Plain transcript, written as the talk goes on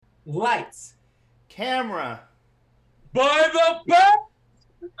Lights. Camera. By the back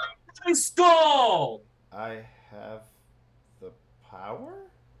skull. I have the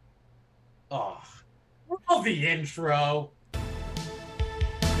power? Oh, roll the intro.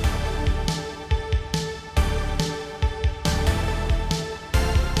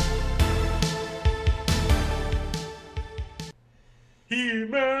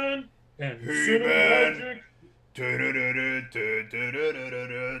 He-Man and He-Man. Cinemagic. He-Man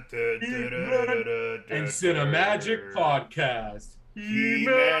He-Man and Cinemagic Podcast.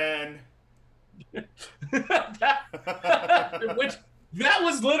 He-Man. He-Man. Which that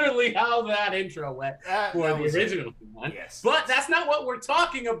was literally how that intro went for That the was original one. Yes. But that's not what we're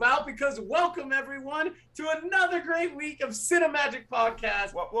talking about, because welcome everyone to another great week of Cinemagic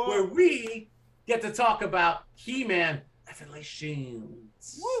Podcast, where we get to talk about He-Man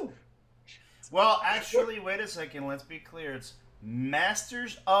Revelations. Woo! Well, actually, wait a second. Let's be clear. It's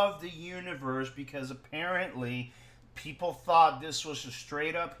Masters of the Universe, because apparently people thought this was a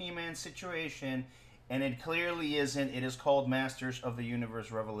straight-up He-Man situation, and it clearly isn't. It is called Masters of the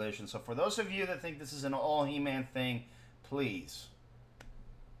Universe Revelation. So for those of you that think this is an all He-Man thing, please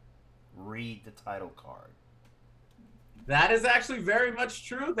read the title card. That is actually very much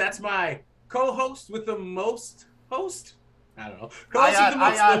true. That's my co-host with the most host. I don't know.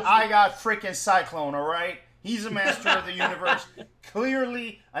 I got freaking Cyclone, all right? He's a master of the universe.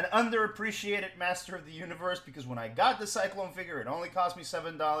 Clearly an underappreciated master of the universe, because when I got the Cyclone figure, it only cost me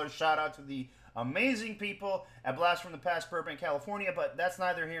 $7. Shout out to the amazing people at Blast from the Past, Burbank, California, but that's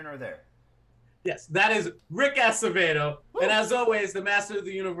neither here nor there. Yes, that is Rick Acevedo. Woo! And as always, the master of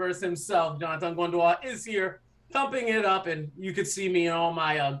the universe himself, Jonathan Gondoa, is here pumping it up, and you could see me in all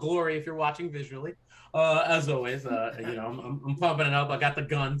my glory if you're watching visually. As always, I'm pumping it up. I got the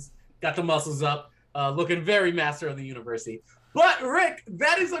guns, got the muscles up, looking very master of the universe. But Rick,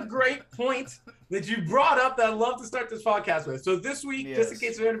 that is a great point that you brought up that I'd love to start this podcast with. So this week, yes, just in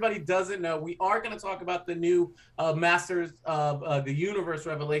case anybody doesn't know, we are going to talk about the new Masters of the Universe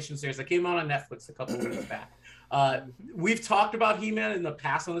Revelation series that came out on Netflix a couple of weeks back. We've talked about He-Man in the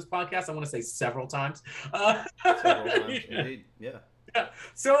past on this podcast. I want to say several times. Several times, yeah. Yeah.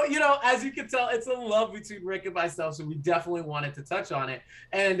 So, as you can tell, it's a love between Rick and myself, so we definitely wanted to touch on it.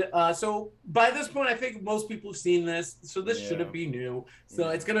 And so by this point, I think most people have seen this, so this shouldn't be new. So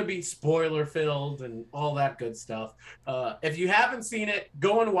it's going to be spoiler-filled and all that good stuff. If you haven't seen it,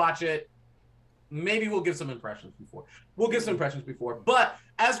 go and watch it. Maybe we'll give some impressions before. But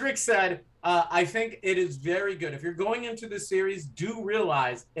as Rick said, I think it is very good. If you're going into the series, do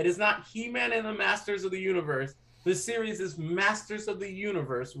realize it is not He-Man and the Masters of the Universe. The series is Masters of the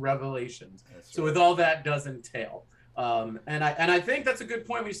Universe Revelations. That's so right. With all that does entail. And I think that's a good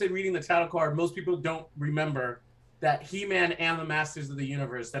point when you say reading the title card. Most people don't remember that He-Man and the Masters of the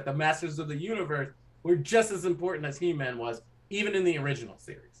Universe, that the Masters of the Universe were just as important as He-Man was, even in the original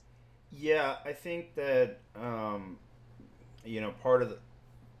series. Yeah, I think that, part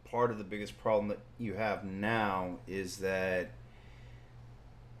of the biggest problem that you have now is that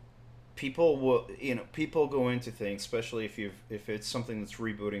people go into things, especially if it's something that's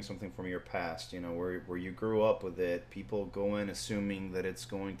rebooting something from your past, where you grew up with it. People go in assuming that it's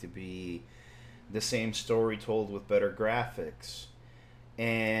going to be the same story told with better graphics,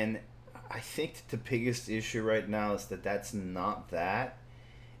 and I think that the biggest issue right now is that that's not that,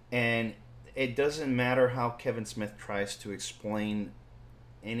 and it doesn't matter how Kevin Smith tries to explain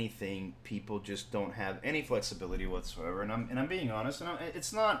anything. People just don't have any flexibility whatsoever, and I'm being honest, and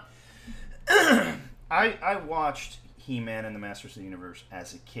it's not. I watched He-Man and the Masters of the Universe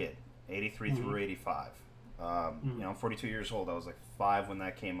as a kid, 83 through 85. I'm 42 years old. I was like 5 when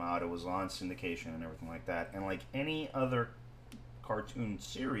that came out. It was on syndication and everything like that. And like any other cartoon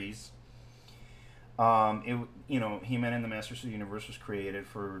series, He-Man and the Masters of the Universe was created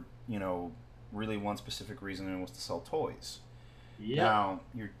for, really one specific reason, and it was to sell toys. Yeah. Now,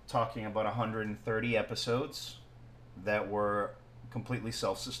 you're talking about 130 episodes that were completely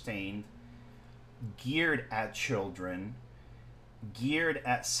self-sustained, geared at children, geared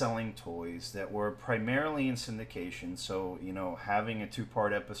at selling toys, that were primarily in syndication. So, having a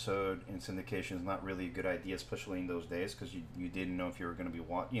 2-part episode in syndication is not really a good idea, especially in those days, because you didn't know if you were going to be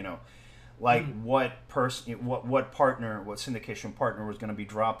what syndication partner was going to be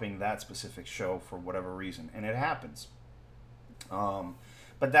dropping that specific show for whatever reason, and it happens.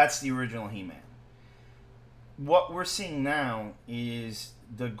 But that's the original He-Man. What we're seeing now is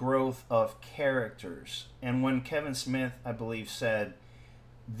the growth of characters. And when Kevin Smith, I believe, said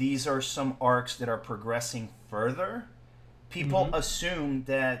these are some arcs that are progressing further, people assumed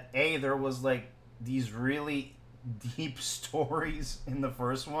that, there was like these really deep stories in the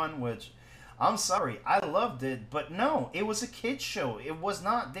first one, which I'm sorry, I loved it, but no, it was a kids show. It was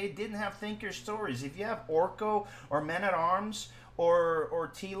not. They didn't have thinker stories. If you have Orko or Men at Arms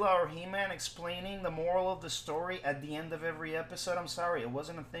or Teela or He-Man explaining the moral of the story at the end of every episode, I'm sorry, it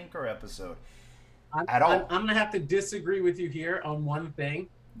wasn't a thinker episode at all. I'm gonna have to disagree with you here on one thing.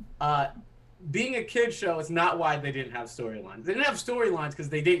 Being a kid show is not why they didn't have storylines. They didn't have storylines because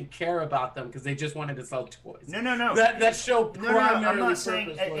they didn't care about them because they just wanted to sell toys. No. That show primarily. I'm not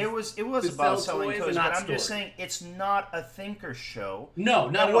saying it was about selling toys, but I'm just saying it's not a thinker show. No,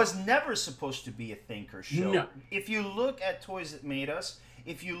 it was never supposed to be a thinker show. No. If you look at Toys That Made Us,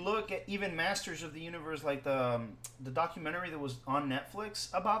 if you look at even Masters of the Universe, like the documentary that was on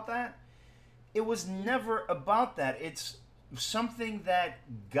Netflix about that, it was never about that. It's something that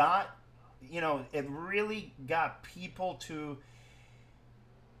got. It really got people to,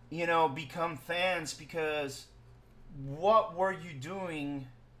 become fans because what were you doing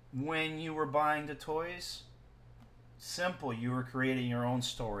when you were buying the toys? Simple. You were creating your own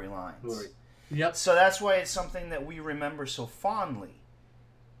storylines. Right. Yep. So that's why it's something that we remember so fondly.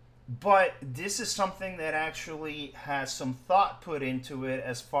 But this is something that actually has some thought put into it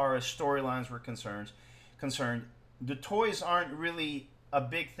as far as storylines were concerned. The toys aren't really a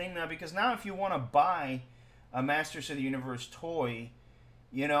big thing now, because now if you want to buy a Masters of the Universe toy,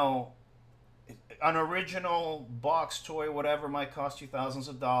 an original box toy, whatever, might cost you thousands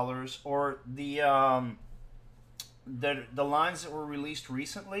of dollars, or the lines that were released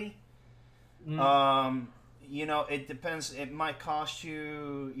recently, it depends. It might cost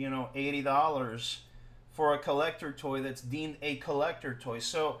you, $80 for a collector toy that's deemed a collector toy.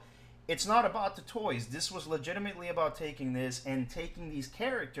 So it's not about the toys. This was legitimately about taking this and taking these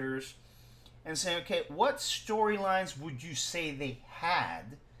characters and saying, okay, what storylines would you say they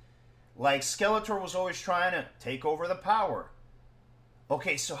had? Like Skeletor was always trying to take over the power.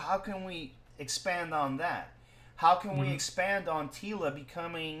 Okay, so how can we expand on that? How can we expand on Teela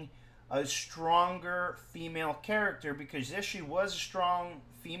becoming a stronger female character? Because yes, she was a strong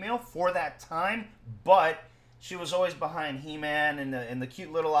female for that time, but she was always behind He-Man in the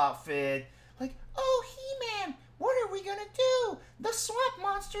cute little outfit. Like, oh, He-Man, what are we going to do? The swamp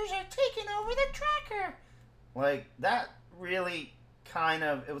monsters are taking over the tracker. Like, that really kind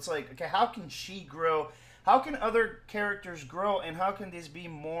of, it was like, okay, how can she grow? How can other characters grow? And how can this be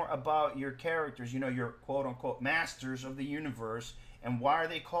more about your characters, your quote-unquote masters of the universe? And why are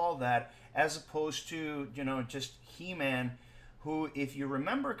they called that? As opposed to, just He-Man, who, if you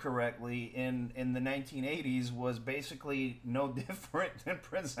remember correctly, in the 1980s was basically no different than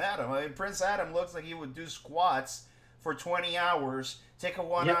Prince Adam. I mean, Prince Adam looks like he would do squats for 20 hours, take a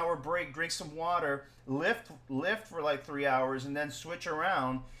 1 hour break, drink some water, lift for like 3 hours, and then switch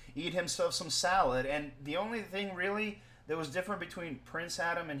around, eat himself some salad. And the only thing really that was different between Prince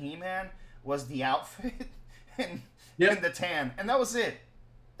Adam and He-Man was the outfit and the tan. And that was it.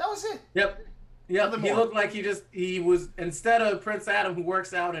 That was it. Yep. Yeah, he looked like he was, instead of Prince Adam who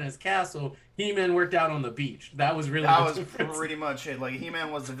works out in his castle, He-Man worked out on the beach. That was pretty much it. Like,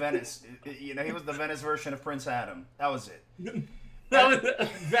 He-Man was the Venice, he was the Venice version of Prince Adam. That was it. that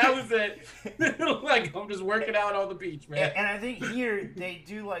was it. Like, I'm just working out on the beach, man. And I think here they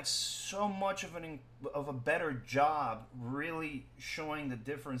do like so much of a better job really showing the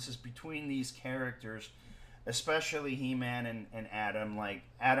differences between these characters. Especially He-Man and Adam. Like,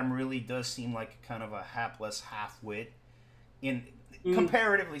 Adam really does seem like kind of a hapless half-wit,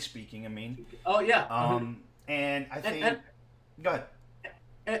 comparatively speaking, I mean. Oh, yeah. And I think... go ahead.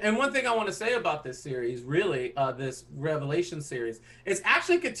 And one thing I want to say about this series, really, this Revelation series, is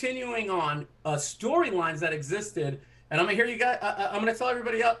actually continuing on storylines that existed. And I'm going to hear you guys, I'm going to tell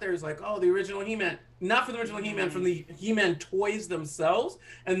everybody out there, is like, oh, the original He-Man. Not from the original He-Man, from the He-Man toys themselves,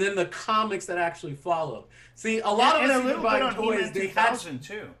 and then the comics that actually followed. See, a lot of us buy toys, they had...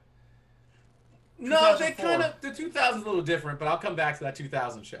 too. No, they kind of, the 2000s is a little different, but I'll come back to that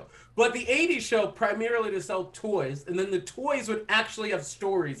 2000 show. But the 80s show primarily to sell toys, and then the toys would actually have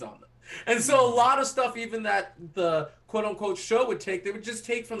stories on them. And so a lot of stuff, even that the quote-unquote show would take, they would just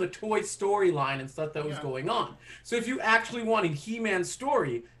take from the toy storyline and stuff that was going on. So if you actually wanted He-Man's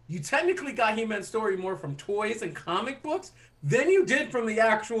story, you technically got He-Man's story more from toys and comic books than you did from the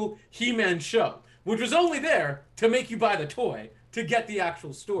actual He-Man show, which was only there to make you buy the toy to get the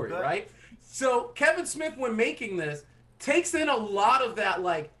actual story, right? So Kevin Smith, when making this, takes in a lot of that,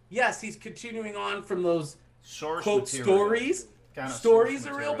 like, yes, he's continuing on from those quote stories. Stories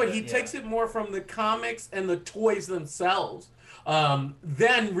are real, but he takes it more from the comics and the toys themselves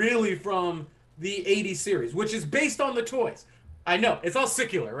than really from the 80s series, which is based on the toys. I know it's all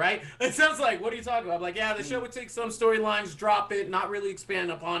secular, right? It sounds like, what are you talking about? I'm like, yeah, the show would take some storylines, drop it, not really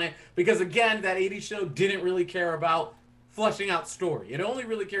expand upon it, because again, that '80s show didn't really care about fleshing out story. It only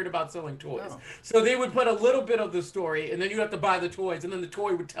really cared about selling toys. No. So they would put a little bit of the story, and then you have to buy the toys, and then the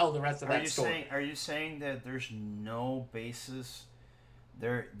toy would tell the rest of that story. Are you saying that there's no basis?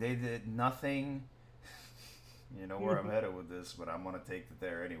 They did nothing. You know where I'm headed with this, but I'm gonna take it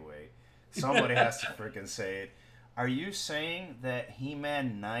there anyway. Somebody has to freaking say it. Are you saying that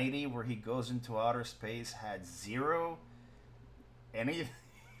He-Man 90, where he goes into outer space, had zero anything?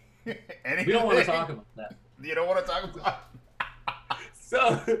 We don't want to talk about that. You don't want to talk about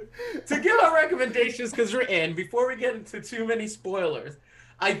So, to give our recommendations, because we're in, before we get into too many spoilers,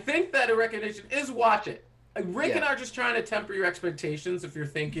 I think that a recommendation is watch it. Rick and I are just trying to temper your expectations if you're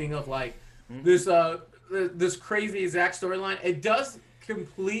thinking of like this crazy exact storyline. It does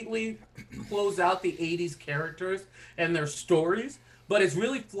completely close out the '80s characters and their stories, but it's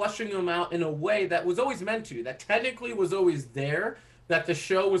really flushing them out in a way that was always meant to, that technically was always there, that the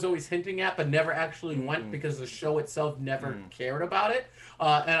show was always hinting at, but never actually went because the show itself never cared about it.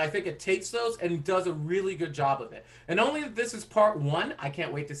 And I think it takes those and does a really good job of it. And only if this is part 1, I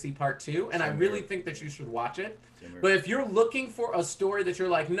can't wait to see part 2. And I really think that you should watch it. But if you're looking for a story that you're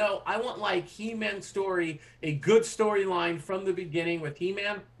like, no, I want like He-Man story, a good storyline from the beginning with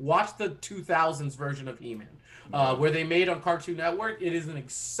He-Man, watch the 2000s version of He-Man, where they made on Cartoon Network. It is an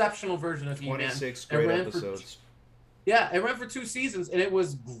exceptional version of He-Man. 26 great episodes. Yeah, it ran for 2 seasons, and it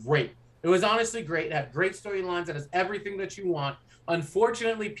was great. It was honestly great. It had great storylines. It has everything that you want.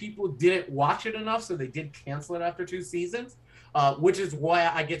 Unfortunately, people didn't watch it enough, so they did cancel it after 2 seasons, which is why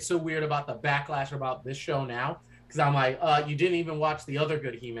I get so weird about the backlash about this show now. Because I'm like, you didn't even watch the other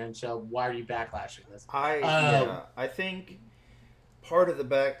good He-Man show. Why are you backlashing this? I think part of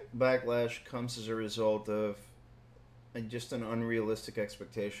the backlash comes as a result of just an unrealistic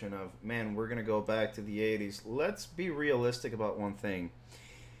expectation of, man, we're going to go back to the 80s. Let's be realistic about one thing.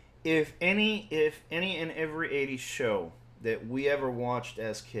 If any and every 80s show that we ever watched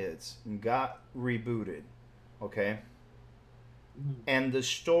as kids got rebooted, okay? And the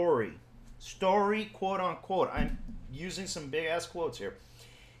story, quote unquote, I'm using some big ass quotes here,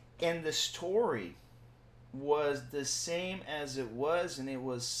 and the story was the same as it was, and it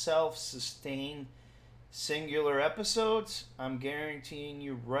was self-sustained singular episodes, I'm guaranteeing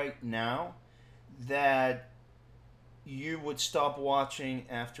you right now that you would stop watching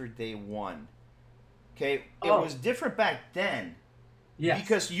after day 1. Okay, it was different back then. Yes.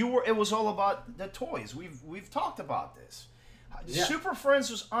 Because it was all about the toys. We've talked about this. Yeah. Super Friends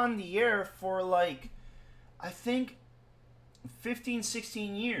was on the air for like, I think 15,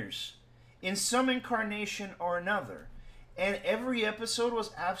 16 years in some incarnation or another. And every episode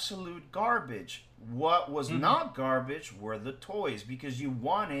was absolute garbage. What was not garbage were the toys, because you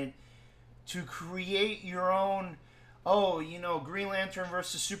wanted to create your own, Green Lantern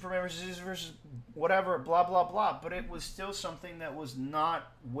versus Superman versus whatever, blah, blah, blah. But it was still something that was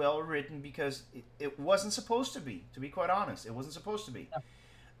not well written because it wasn't supposed to be quite honest. It wasn't supposed to be.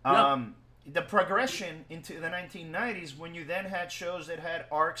 Yeah. The progression into the 1990s, when you then had shows that had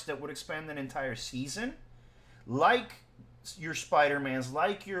arcs that would expand an entire season, like your Spider-Mans,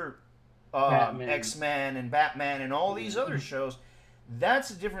 like your X-Men and Batman and all these other shows, that's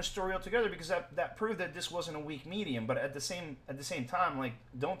a different story altogether, because that proved that this wasn't a weak medium. But at the same time, like,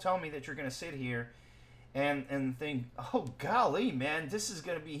 don't tell me that you're going to sit here and think, oh golly, man, this is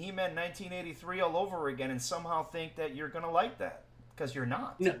going to be He-Man 1983 all over again, and somehow think that you're going to like that, because you're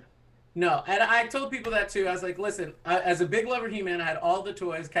not. No, and I told people that too. I was like, listen, as a big lover of He-Man, I had all the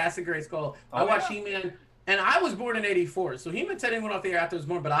toys, Castle Grayskull. I watched He-Man. And I was born in '84, so He-Man technically went off the air after I was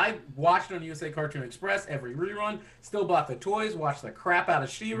born, but I watched it on USA Cartoon Express, every rerun, still bought the toys, watched the crap out of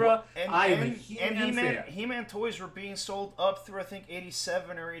She-Ra. And He-Man toys were being sold up through, I think,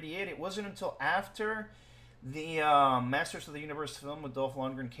 87 or 88. It wasn't until after the Masters of the Universe film with Dolph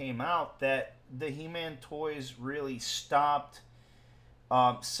Lundgren came out that the He-Man toys really stopped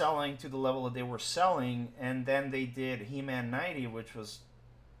selling to the level that they were selling, and then they did He-Man 90, which was...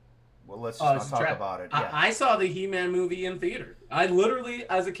 Well, let's just not talk about it. Yeah. I saw the He-Man movie in theater. I literally,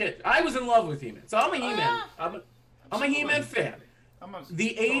 as a kid, I was in love with He-Man. So I'm a He-Man. I'm a He-Man fan.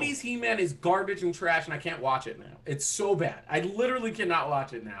 The 80s He-Man is garbage and trash, and I can't watch it now. It's so bad. I literally cannot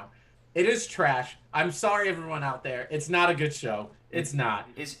watch it now. It is trash. I'm sorry, everyone out there. It's not a good show. It's not.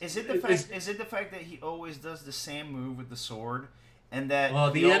 Is it the fact that he always does the same move with the sword, and that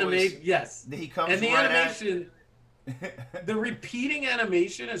yes, that he comes and the animation. The repeating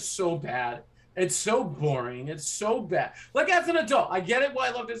animation is so bad It's so boring. It's so bad. Like as an adult, I get it why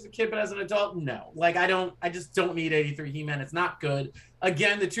I loved it as a kid, but as an adult, no. Like I just don't need 83 He-Man. It's not good.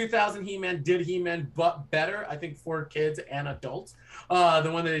 Again, the 2000 He-Man did He-Man but better, I think, for kids and adults. The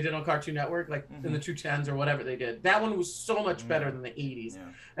one that they did on Cartoon Network, like in the 210s or whatever they did. That one was so much better than the 80s. Yeah.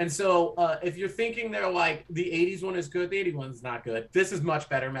 And so if you're thinking they're like the 80s one is good, the 80s one's not good. This is much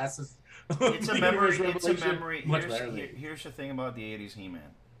better, Masters. It's a memory. It's a memory. Here's the thing about the 80s He-Man.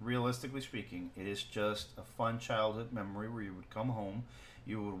 Realistically speaking, it is just a fun childhood memory where you would come home,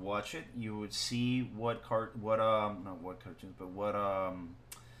 you would watch it, you would see what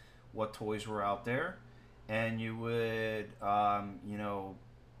toys were out there, and you would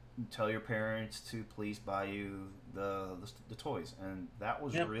tell your parents to please buy you the toys, and that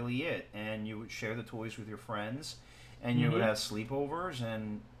was really it. And you would share the toys with your friends, and you would have sleepovers,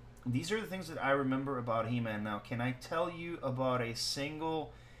 and these are the things that I remember about He-Man. Now, can I tell you about a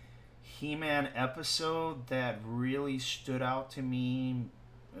single He-Man episode that really stood out to me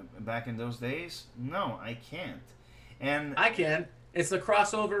back in those days? No, I can't. And I can. It's the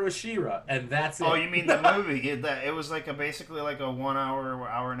crossover with She-Ra, and that's it. Oh, you mean the movie? It was like basically like a 1 hour or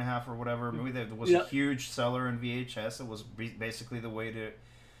hour and a half or whatever movie that was a huge seller in VHS. It was basically the way to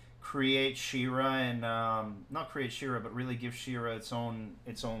create She-Ra and not create She-Ra, but really give She-Ra its own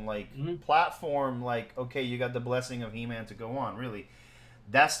like platform. Like, okay, you got the blessing of He-Man to go on. Really,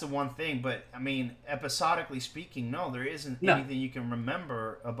 that's the one thing. But I mean, episodically speaking, no, there isn't anything you can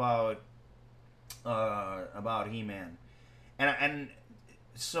remember about He-Man. And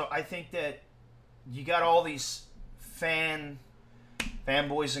so I think that you got all these fanboys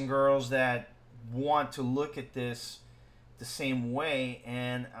and girls that want to look at this the same way,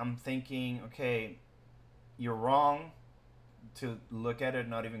 and I'm thinking, okay, you're wrong to look at it and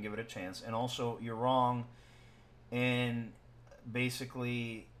not even give it a chance, and also you're wrong in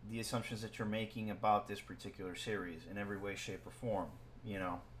basically the assumptions that you're making about this particular series in every way, shape, or form. You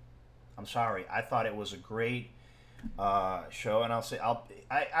know, I'm sorry. I thought it was a great show, and I'll say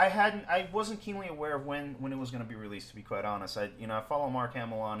I wasn't keenly aware of when it was going to be released, to be quite honest. I follow Mark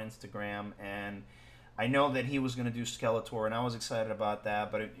Hamill on Instagram, and I know that he was going to do Skeletor, and I was excited about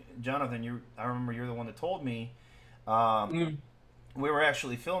that. But Jonathan, I remember you're the one that told me we were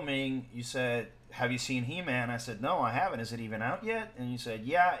actually filming. You said, "Have you seen He-Man?" I said, "No, I haven't. Is it even out yet?" And you said,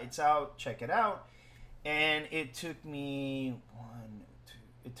 "Yeah, it's out. Check it out." And it took me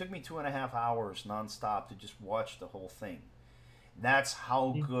 2.5 hours nonstop to just watch the whole thing. That's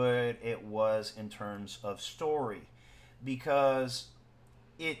how good it was in terms of story, because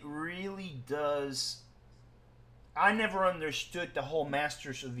it really does. I never understood the whole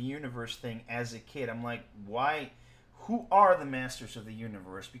Masters of the Universe thing as a kid. I'm like, why? Who are the Masters of the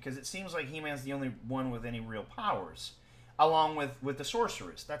Universe? Because it seems like He-Man's the only one with any real powers, along with the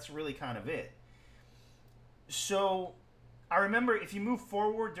Sorceress. That's really kind of it. So I remember, if you move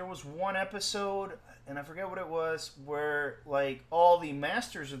forward, there was one episode, and I forget what it was, where like all the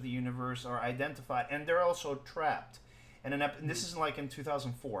Masters of the Universe are identified, and they're also trapped. And this is like in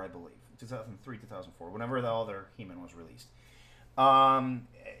 2004, I believe, 2003, 2004, whenever the other He-Man was released. And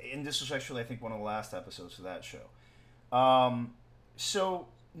this was actually, I think, one of the last episodes of that show. So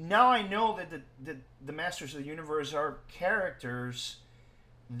now I know that the Masters of the Universe are characters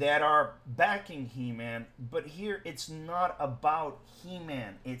that are backing He-Man, but here it's not about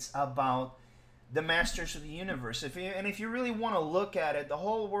He-Man. It's about the Masters of the Universe. If you really want to look at it, the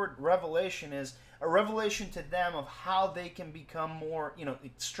whole word revelation is a revelation to them of how they can become more,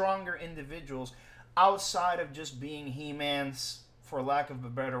 stronger individuals outside of just being He-Man's, for lack of a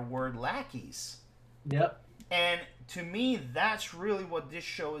better word, lackeys. Yep. And to me, that's really what this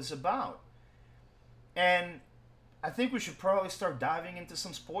show is about. And I think we should probably start diving into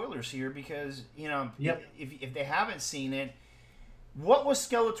some spoilers here, because, if they haven't seen it, what was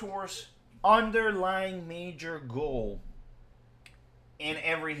Skeletor's underlying major goal in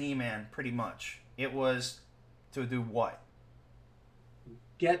every He-Man, pretty much? It was to do what?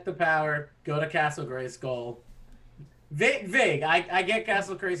 Get the power, go to Castle Grayskull. Vague. I get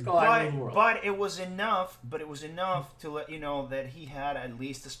Castle Grayskull. But it was enough. To let you know that he had at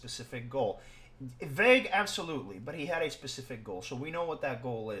least a specific goal. Vague, absolutely, but he had a specific goal, so we know what that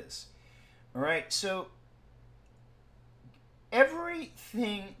goal is. All right, so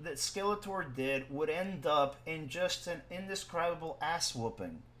everything that Skeletor did would end up in just an indescribable ass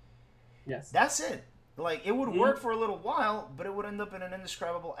whooping. Yes. That's it. Like, it would work for a little while, but it would end up in an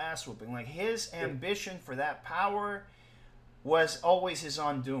indescribable ass whooping. Like, his ambition for that power was always his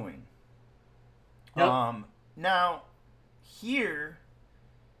undoing. Yep. Now, here,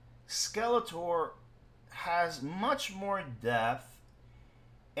 Skeletor has much more depth,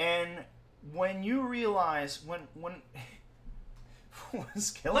 and when you realize when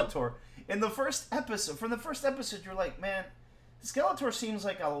Skeletor in the first episode, from the first episode, you're like, man, Skeletor seems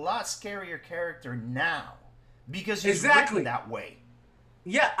like a lot scarier character now because he's written that way.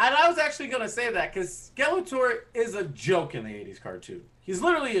 Yeah, and I was actually going to say that because Skeletor is a joke in the 80s cartoon. He's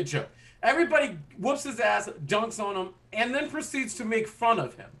literally a joke. Everybody whoops his ass, dunks on him, and then proceeds to make fun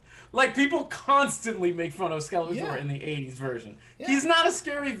of him. Like, people constantly make fun of Skeletor in the 80s version. Yeah. He's not a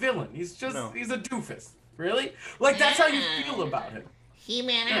scary villain. He's just, he's a doofus. Really? Like, that's how you feel about him.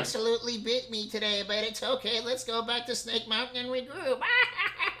 He-Man absolutely bit me today, but it's okay. Let's go back to Snake Mountain and regroup.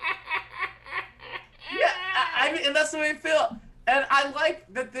 Yeah, I mean, and that's the way I feel. And I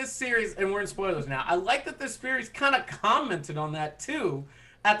like that this series, and we're in spoilers now, I like that this series kind of commented on that, too.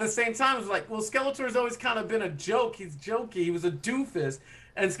 At the same time, it's like, well, Skeletor's always kind of been a joke. He's jokey. He was a doofus.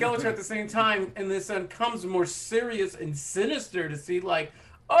 And Skeletor, at the same time, in this end, comes more serious and sinister to see, like,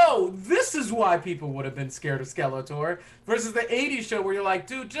 oh, this is why people would have been scared of Skeletor. Versus the 80s show where you're like,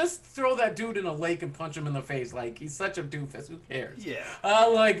 dude, just throw that dude in a lake and punch him in the face. Like, he's such a doofus. Who cares? Yeah.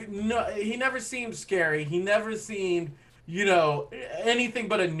 Like, no, he never seemed scary. He never seemed, you know, anything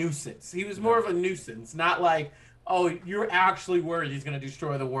but a nuisance. He was more of a nuisance, not like, oh, you're actually worried he's going to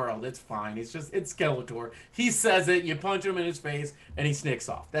destroy the world. It's fine. It's Skeletor. He says it, you punch him in his face, and he sneaks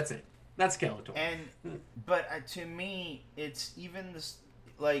off. That's it. That's Skeletor. But to me, it's even this,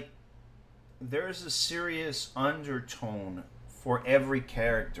 like, there's a serious undertone for every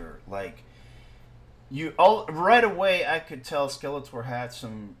character. Like, right away, I could tell Skeletor had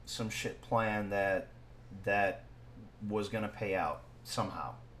some shit planned that was going to pay out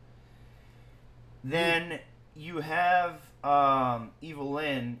somehow. Then you have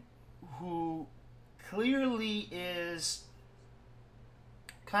Evil-Lyn, who clearly is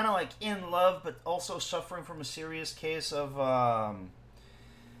kind of like in love, but also suffering from a serious case of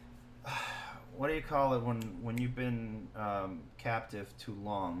what do you call it when you've been captive too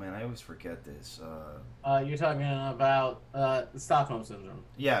long? Man, I always forget this. You're talking about Stockholm Syndrome.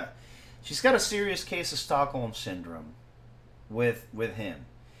 Yeah, she's got a serious case of Stockholm Syndrome with him.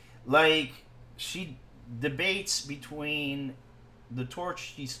 Like, she debates between the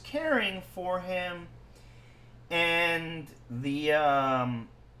torch she's carrying for him and the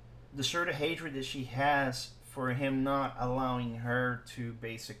sort of hatred that she has for him not allowing her to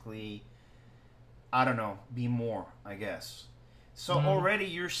basically, I don't know, be more, I guess. So already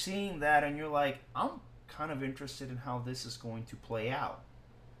you're seeing that and you're like, I'm kind of interested in how this is going to play out.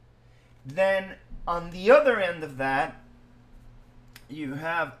 Then on the other end of that, you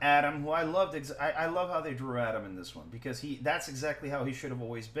have Adam, who I loved. I love how they drew Adam in this one because that's exactly how he should have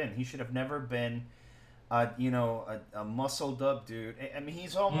always been. He should have never been, a muscled up dude. I mean,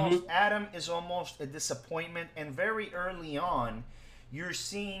 he's almost Adam is almost a disappointment. And very early on, you're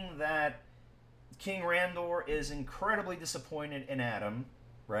seeing that King Randor is incredibly disappointed in Adam,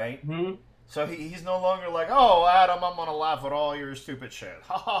 right? Mm-hmm. So he's no longer like, oh, Adam, I'm gonna laugh at all your stupid shit.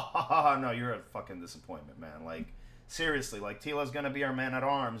 Ha ha ha ha. No, you're a fucking disappointment, man. Like. Seriously, like, Teela's going to be our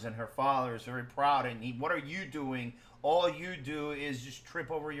man-at-arms, and her father is very proud, and what are you doing? All you do is just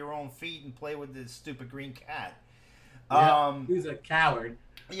trip over your own feet and play with this stupid green cat. Yeah, he's a coward.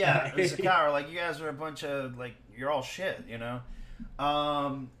 Yeah, he's a coward. Like, you guys are a bunch of, like, you're all shit, you know?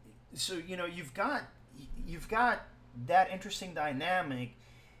 So, you know, you've got that interesting dynamic,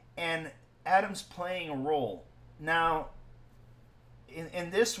 and Adam's playing a role. Now,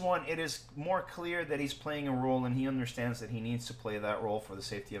 in this one, it is more clear that he's playing a role and he understands that he needs to play that role for the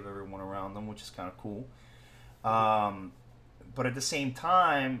safety of everyone around them, which is kind of cool. But at the same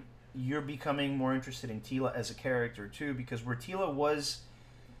time, you're becoming more interested in Teela as a character, too, because where Teela was,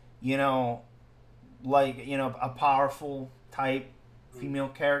 you know, like, you know, a powerful type female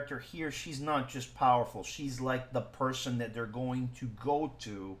character, here she's not just powerful. She's like the person that they're going to go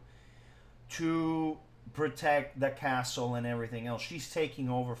to protect the castle and everything else. She's taking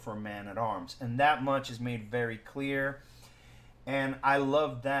over for Man-at-Arms, and that much is made very clear. And I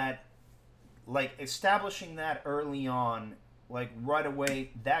love that, like, establishing that early on, like, right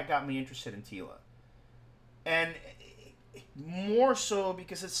away, that got me interested in Teela. And more so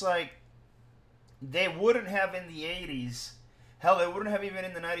because it's like, they wouldn't have in the 80s, hell, they wouldn't have even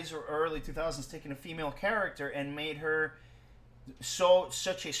in the 90s or early 2000s taken a female character and made her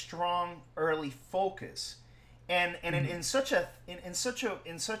such a strong early focus, and in such a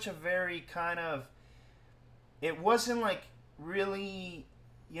very kind of, it wasn't like really,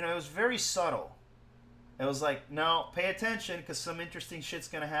 you know, it was very subtle. It was like, no, pay attention because some interesting shit's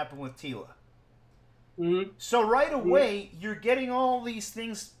gonna happen with Teela. Mm-hmm. So right away you're getting all these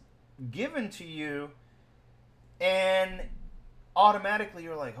things given to you, and automatically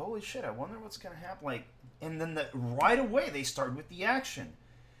you're like, holy shit, I wonder what's gonna happen. Like, and then right away they start with the action.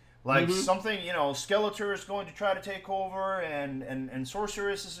 Like something, you know, Skeletor is going to try to take over, and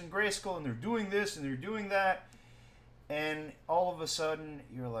Sorceress is in Grayskull, and they're doing this and they're doing that, and all of a sudden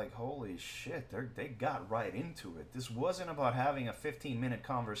you're like, holy shit, they got right into it. This wasn't about having a 15-minute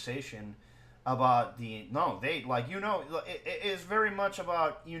conversation about they, like, you know, it is very much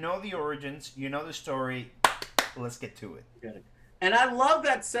about, you know, the origins, you know, the story, let's get to it. And I love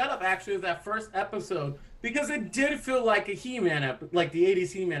that setup, actually, of that first episode, because it did feel like a He-Man, like the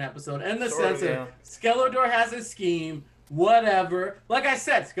 80s He-Man episode, in the sense that Skeletor has a scheme, whatever. Like I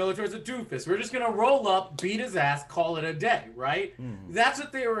said, Skeletor's a doofus. We're just going to roll up, beat his ass, call it a day, right? That's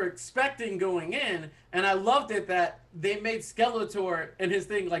what they were expecting going in, and I loved it that they made Skeletor and his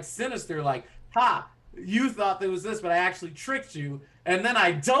thing, like, sinister, like, ha, you thought there was this, but I actually tricked you, and then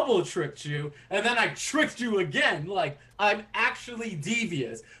I double tricked you, and then I tricked you again. Like, I'm actually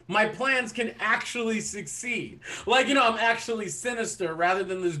devious. My plans can actually succeed. Like, you know, I'm actually sinister rather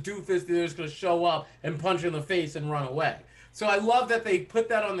than this doofus that's just going to show up and punch in the face and run away. So I love that they put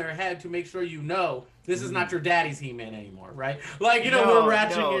that on their head to make sure you know this is not your daddy's He-Man anymore, right? Like, you know, we're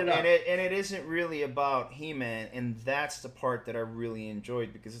ratcheting it up. And it isn't really about He-Man, and that's the part that I really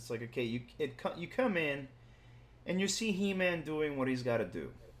enjoyed, because it's like, okay, you come in, and you see He-Man doing what he's got to do.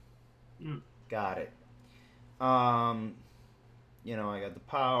 Got it. You know, I got the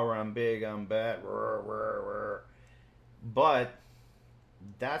power, I'm big, I'm bad, but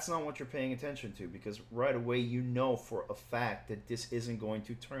that's not what you're paying attention to, because right away you know for a fact that this isn't going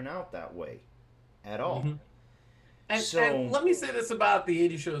to turn out that way at all. And let me say this about the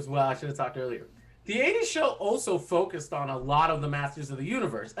 80s show as well. I should have talked earlier. The 80s show also focused on a lot of the Masters of the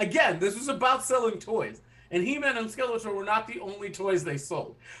Universe. Again, this was about selling toys. And He-Man and Skeletor were not the only toys they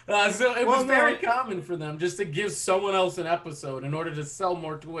sold. So it was very common for them just to give someone else an episode in order to sell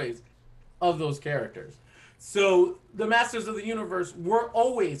more toys of those characters. So the Masters of the Universe were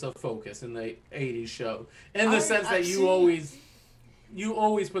always a focus in the 80s show, in the sense that you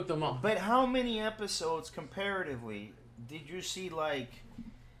always put them on. But how many episodes comparatively did you see, like,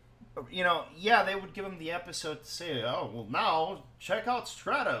 you know, yeah, they would give them the episode to say, oh, well, now check out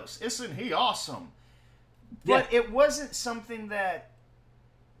Stratos. Isn't he awesome? But it wasn't something that,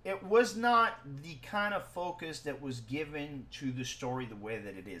 it was not the kind of focus that was given to the story the way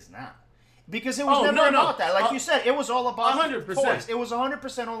that it is now. Because it was never about that. Like you said, it was all about 100%. The toys. It was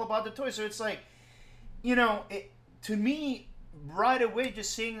 100% all about the toys. So it's like, you know, to me, right away,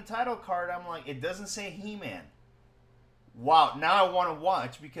 just seeing the title card, I'm like, it doesn't say He-Man. Wow, now I want to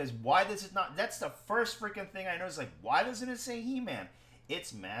watch, because why does it not? That's the first freaking thing I noticed. Like, why doesn't it say He-Man?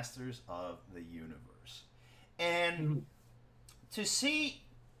 It's Masters of the Universe. And to see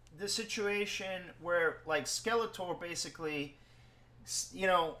the situation where, like, Skeletor basically, you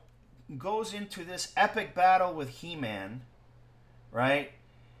know, goes into this epic battle with He-Man, right?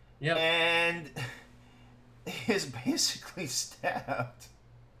 Yeah. And is basically stabbed.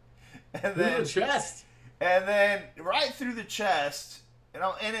 And through the chest. And then right through the chest. You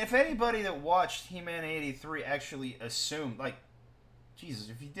know, and if anybody that watched He-Man 83 actually assumed, like, Jesus,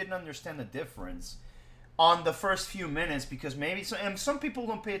 if you didn't understand the difference on the first few minutes, because maybe some people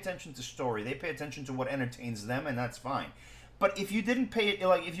don't pay attention to story, they pay attention to what entertains them, and that's fine. But if you didn't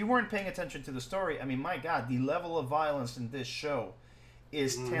if you weren't paying attention to the story, I mean, my God, the level of violence in this show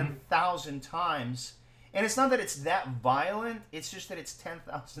is 10,000 times, and it's not that it's that violent, it's just that it's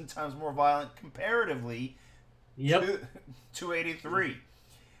 10,000 times more violent comparatively to 83,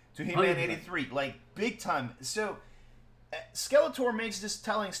 to He-Man 83, like, big time. So Skeletor makes this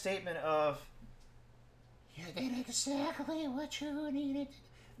telling statement of, "You did exactly what you needed."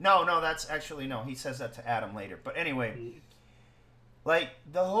 No, that's actually, no, he says that to Adam later. But anyway, like,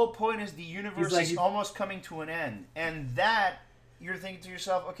 the whole point is the universe is almost coming to an end. And that, you're thinking to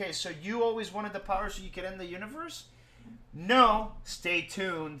yourself, okay, so you always wanted the power so you could end the universe? No, stay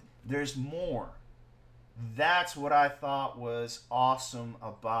tuned, there's more. That's what I thought was awesome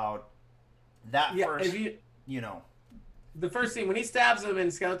about that first, you know. The first scene, when he stabs him and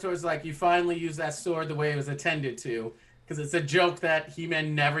Skeletor's like, you finally used that sword the way it was intended to. Because it's a joke that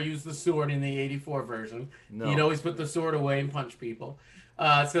He-Man never used the sword in the 84 version. No. He'd always put the sword away and punch people.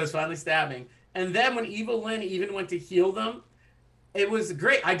 So it's finally stabbing. And then when Evil Lynn even went to heal them, it was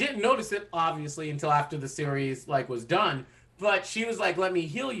great. I didn't notice it, obviously, until after the series was done. But she was like, let me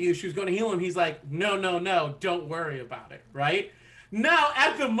heal you. She was going to heal him. He's like, no, don't worry about it, right? Now,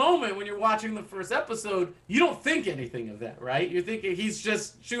 at the moment when you're watching the first episode, you don't think anything of that, right? You're thinking he's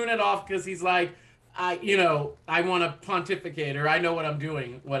just chewing it off because he's like, I want to pontificate, or I know what I'm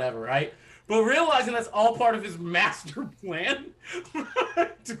doing, whatever, right? but realizing that's all part of his master plan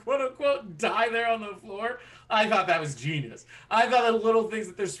to quote unquote die there on the floor. I thought that was genius. I thought the little things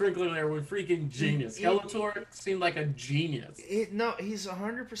that they're sprinkling there were freaking genius. Skeletor seemed like a genius. No, he's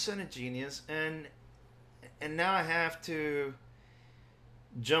 100% a genius, and now I have to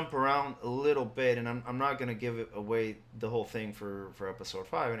jump around a little bit, and I'm not going to give it away the whole thing for episode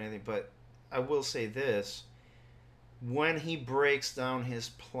 5 or anything, but I will say this. When he breaks down his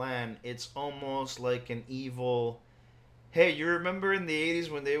plan, it's almost like an evil... Hey, you remember in the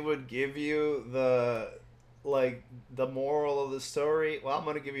 80s when they would give you the moral of the story? Well, I'm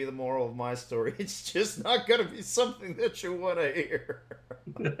going to give you the moral of my story. It's just not going to be something that you want to hear.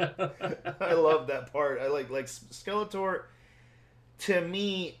 I love that part. I like Skeletor, to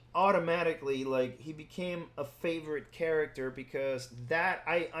me, automatically, like, he became a favorite character because that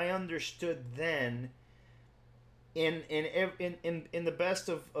I understood then in the best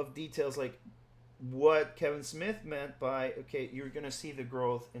of details, like, what Kevin Smith meant by, okay, you're going to see the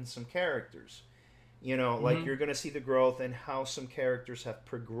growth in some characters. You know, like, you're going to see the growth and how some characters have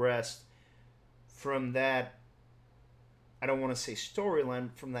progressed from that, I don't want to say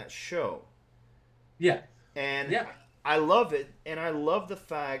storyline, from that show. Yeah. And I love it, and I love the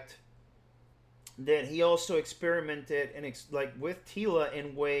fact that he also experimented and like with Teela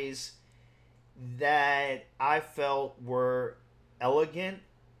in ways that I felt were elegant,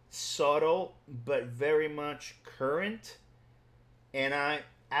 subtle, but very much current, and I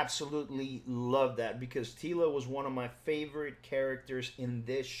absolutely love that because Teela was one of my favorite characters in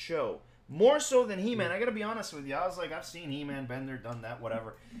this show, more so than He-Man. I gotta be honest with you. I was like, I've seen He-Man, been there, done that,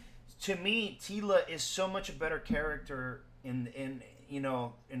 whatever. To me, Teela is so much a better character in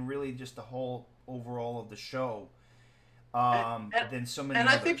really just the whole overall of the show than so many. And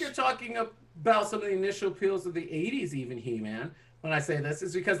others. I think you're talking about some of the initial appeals of the '80s, even He-Man. When I say this,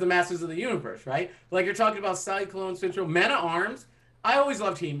 is because the Masters of the Universe, right? Like you're talking about Cyclone, Central, Men at Arms. I always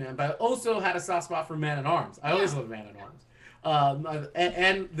loved He-Man, but I also had a soft spot for Man at Arms. I always loved Man at Arms.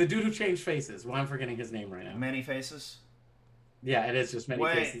 And the dude who changed faces. Well, I'm forgetting his name right now. Many Faces. Yeah, it is just Many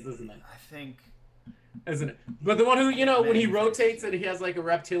Faces, isn't it? I think. Isn't it? But the one who, when he rotates and he has like a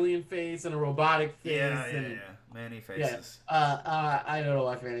reptilian face and a robotic face. Yeah. Many Faces. Yeah. I don't know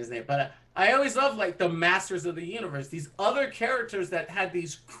what his name, but I always loved like the Masters of the Universe. These other characters that had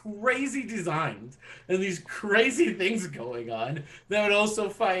these crazy designs and these crazy things going on that would also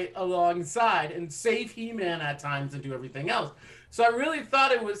fight alongside and save He-Man at times and do everything else. So I really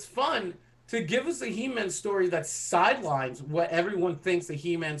thought it was fun to give us a He-Man story that sidelines what everyone thinks a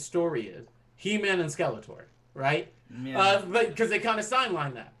He-Man story is. He-Man and Skeletor, right? Yeah. Because they kind of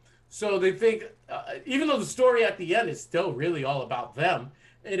sideline that. So they think, even though the story at the end is still really all about them,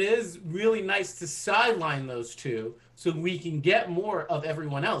 it is really nice to sideline those two so we can get more of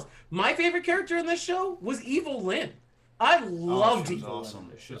everyone else. My favorite character in this show was Evil Lynn. I loved Evil Lynn in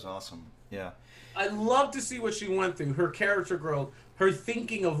this show. She was awesome. Yeah. I loved to see what she went through, her character growth, her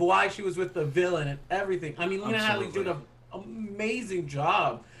thinking of why she was with the villain and everything. I mean, Lena Headey did an amazing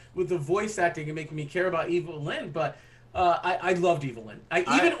job with the voice acting and making me care about Evil Lynn, but I loved Evil Lynn.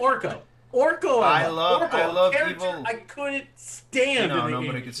 Even Orko. I love Evil. I couldn't stand. No,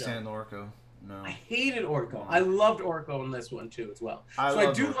 nobody could stand Orko. No. I hated Orko. No. I loved Orko in this one too as well.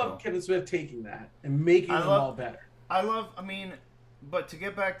 I do love Kevin Smith taking that and making them all better. But to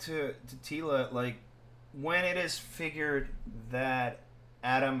get back to Teela, like when it is figured that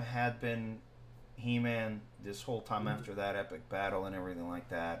Adam had been He-Man this whole time after that epic battle and everything like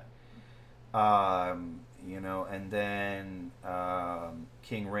that. And then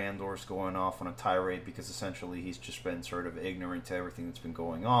King Randor's going off on a tirade because essentially he's just been sort of ignorant to everything that's been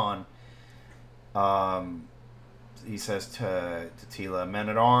going on. He says to Teela, Men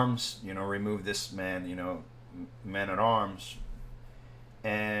at Arms, remove this man, Men at Arms.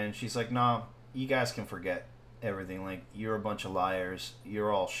 And she's like, no, you guys can forget everything. Like, you're a bunch of liars.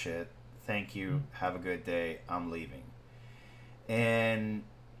 You're all shit. Thank you. Have a good day. I'm leaving. And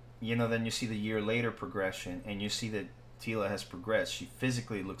then you see the year later progression, and you see that Teela has progressed. She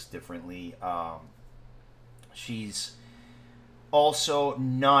physically looks differently. She's also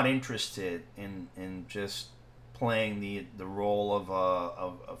not interested in just playing the role of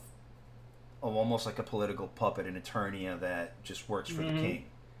almost like a political puppet in Eternia that just works for the king.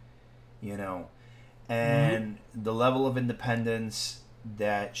 And the level of independence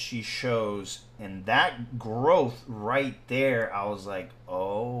that she shows and that growth right there, I was like,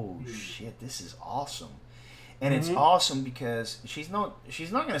 oh shit, this is awesome. And it's awesome because she's not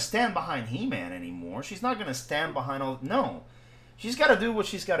going to stand behind He-Man anymore. She's not going to stand behind she's got to do what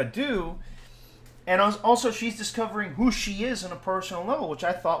she's got to do, And also, she's discovering who she is on a personal level, which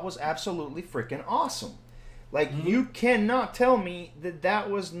I thought was absolutely freaking awesome. Like, you cannot tell me that that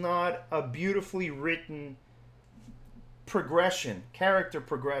was not a beautifully written progression, character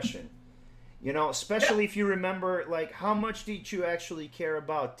progression. You know, especially if you remember, like, how much did you actually care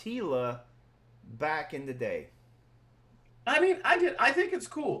about Teela back in the day? I mean, I did. I think it's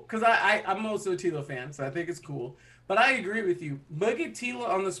cool because I'm also a Teela fan, so I think it's cool. But I agree with you. Look at Teela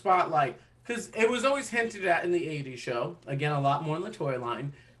on the spotlight because it was always hinted at in the '80s show. Again, a lot more in the toy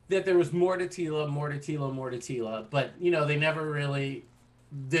line that there was more to Teela, more to Teela, more to Teela. But you know, they never really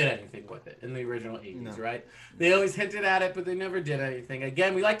did anything with it in the original '80s, right? They always hinted at it, but they never did anything.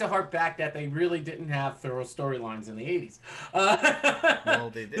 Again, we like to harp back that they really didn't have thorough storylines in the '80s.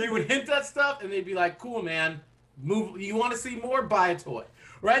 No, they didn't. They would hint at stuff, and they'd be like, "Cool, man." Move. You want to see more? Buy a toy,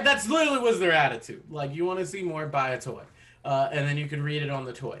 right? That's literally was their attitude. Like, you want to see more? Buy a toy, and then you can read it on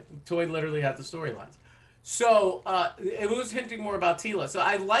the toy. The toy literally had the storylines. So it was hinting more about Teela. So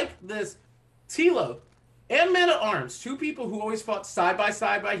I like this. Teela and Man at Arms, two people who always fought side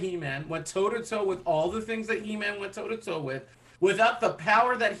by He-Man, went toe to toe with all the things that He-Man went toe to toe with, without the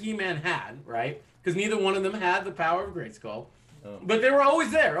power that He-Man had, right? Because neither one of them had the power of Greyskull, but they were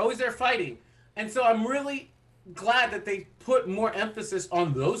always there fighting. And so I'm really glad that they put more emphasis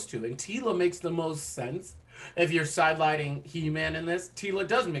on those two, and Teela makes the most sense. If you're sidelighting He-Man in this, Teela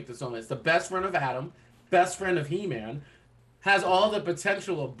does make the most sense. The best friend of Adam, best friend of He-Man, has all the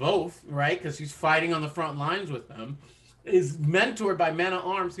potential of both, right? Because she's fighting on the front lines with them. Is mentored by Man at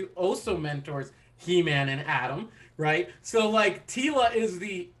Arms, who also mentors He-Man and Adam, right? So, like, Teela is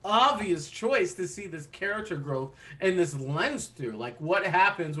the obvious choice to see this character growth and this lens through. Like, what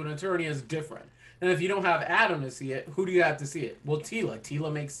happens when Eternia is different? And if you don't have Adam to see it, who do you have to see it? Well, Teela.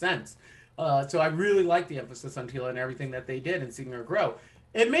 Teela makes sense. So I really like the emphasis on Teela and everything that they did and seeing her grow.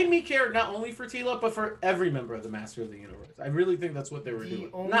 It made me care not only for Teela, but for every member of the Master of the Universe. I really think that's what they were doing.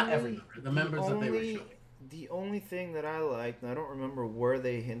 Not every member, the members that they were showing. The only thing that I liked, and I don't remember where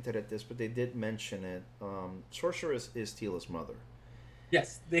they hinted at this, but they did mention it, Sorceress is Teela's mother.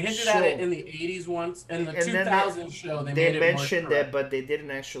 Yes, they hinted at it in the '80s once, and the 2000 show they made it mentioned more that, but they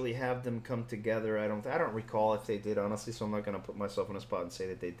didn't actually have them come together. I don't recall if they did, honestly. So I'm not going to put myself on a spot and say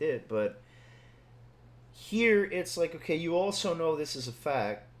that they did. But here it's like, okay, you also know this is a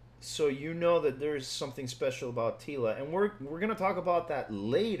fact, so you know that there's something special about Teela, and we're going to talk about that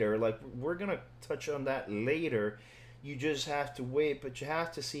later. Like, we're going to touch on that later. You just have to wait, but you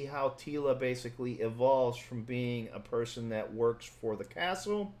have to see how Teela basically evolves from being a person that works for the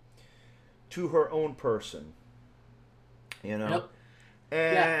castle to her own person. You know? Yep.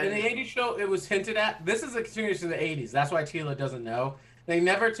 And yeah, in the '80s show, it was hinted at. This is a continuation of the '80s. That's why Teela doesn't know. They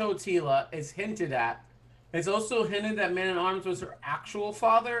never told Teela. It's hinted at. It's also hinted that Man at Arms was her actual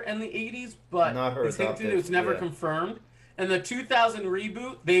father in the '80s, but not her it's hinted. It was never confirmed. In the 2000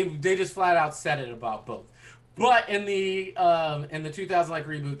 reboot, they just flat out said it about both. But in the 2000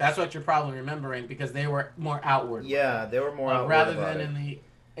 reboot, that's what you're probably remembering because they were more outward. Yeah, they were more outward rather than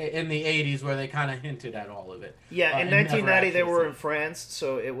in the 80s where they kind of hinted at all of it. Yeah, in 1990 they were in France,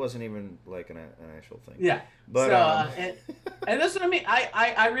 so it wasn't even like an actual thing. Yeah, but so, and that's what I mean.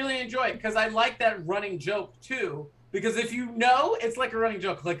 I really enjoy it because I like that running joke too. Because if you know, it's like a running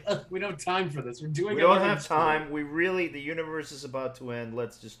joke. Like, we don't have time for this. We don't have time. The universe is about to end.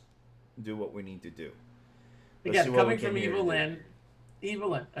 Let's just do what we need to do. Again, coming from Evelyn,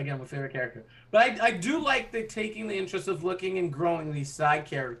 again, my favorite character. But I do like taking the interest of looking and growing these side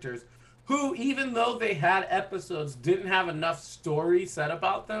characters who, even though they had episodes, didn't have enough story said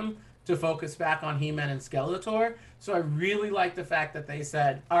about them to focus back on He-Man and Skeletor. So I really like the fact that they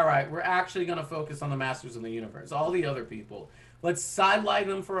said, all right, we're actually going to focus on the Masters of the Universe, all the other people. Let's sideline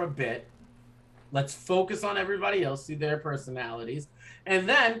them for a bit. Let's focus on everybody else, see their personalities. And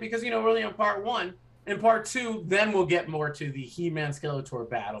then, because, we're only on part 1, in part 2, then we'll get more to the He-Man Skeletor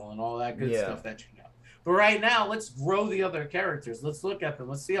battle and all that good stuff that you know. But right now, let's grow the other characters. Let's look at them.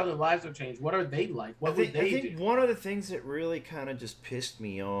 Let's see how their lives have changed. What are they like? What would they do? I think one of the things that really kind of just pissed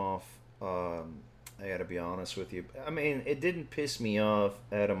me off, I gotta be honest with you. I mean, it didn't piss me off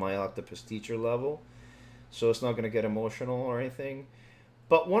at a My Octopus Teacher level, so it's not going to get emotional or anything.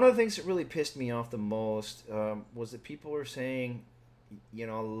 But one of the things that really pissed me off the most was that people were saying, a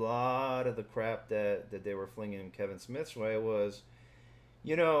lot of the crap that they were flinging Kevin Smith's way was,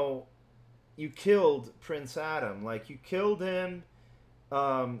 you killed Prince Adam. Like, you killed him,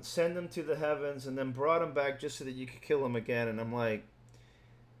 send him to the heavens, and then brought him back just so that you could kill him again. And I'm like,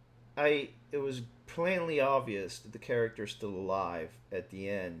 it was plainly obvious that the character's still alive at the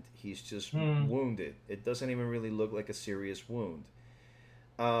end. He's just wounded. It doesn't even really look like a serious wound.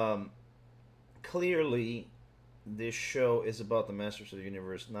 clearly, this show is about the Masters of the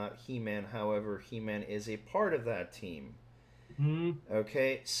Universe, not He-Man. However, He-Man is a part of that team. Mm-hmm.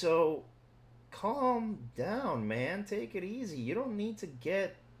 Okay, so calm down, man. Take it easy. You don't need to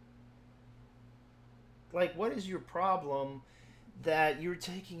get... Like, what is your problem that you're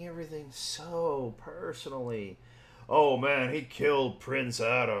taking everything so personally? Oh, man, he killed Prince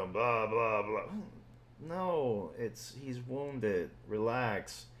Adam, blah, blah, blah. No, he's wounded.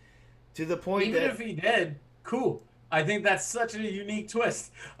 Relax. To the point Even that... if he did, cool. I think that's such a unique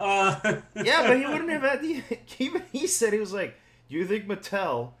twist. Yeah, but he wouldn't have had the... Even he said, he was like, do you think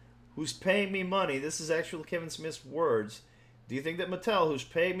Mattel, who's paying me money, this is actual Kevin Smith's words, do you think that Mattel, who's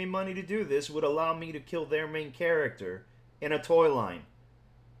paying me money to do this, would allow me to kill their main character in a toy line?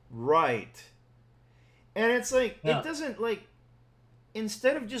 Right. And it's like, it doesn't, like,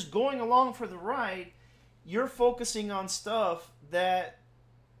 instead of just going along for the ride, you're focusing on stuff that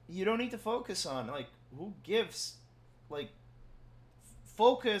you don't need to focus on. Like, who gives? Like,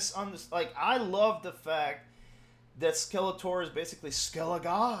 focus on this. Like, I love the fact that Skeletor is basically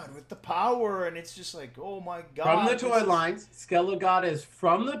Skelegod with the power, and it's just like, oh my god. From the toy lines, Skelegod is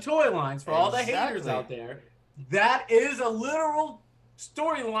from the toy lines, for all the haters out there. That is a literal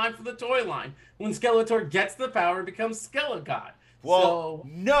storyline for the toy line. When Skeletor gets the power, it becomes Skelegod. Well,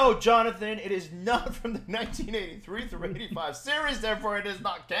 no, Jonathan, it is not from the 1983 through 85 series, therefore it is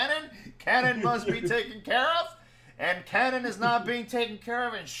not canon. Canon must be taken care of, and canon is not being taken care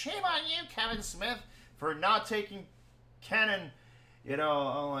of, and shame on you, Kevin Smith, for not taking canon. You know,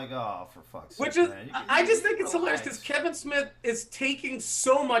 I'm like, oh, for fuck's sake. Which is, I just think it's hilarious because Kevin Smith is taking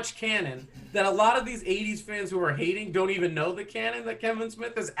so much canon that a lot of these 80s fans who are hating don't even know the canon that Kevin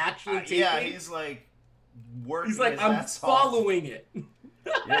Smith is actually taking. Yeah, he's like, he's like, I'm following it. You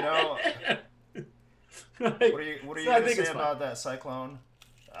know? Like, what are you going to say about that, Cyclone?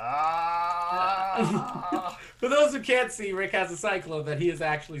 For those who can't see, Rick has a Cyclone that he is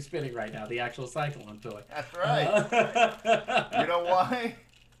actually spinning right now, the actual Cyclone toy. That's right. You know why?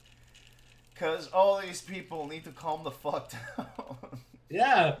 Because all these people need to calm the fuck down.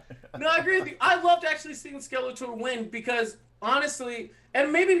 Yeah. No, I agree with you. I loved actually seeing Skeletor win because, honestly,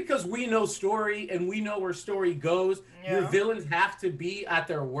 and maybe because we know story and we know where story goes, your villains have to be at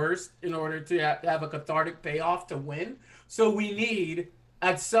their worst in order to have a cathartic payoff to win. So we need,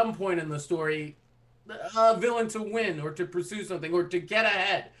 at some point in the story, a villain to win or to pursue something or to get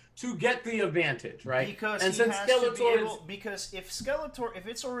ahead, to get the advantage, right? Because and since Skeletor because if Skeletor, if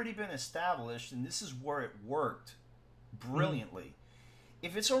it's already been established, and this is where it worked brilliantly,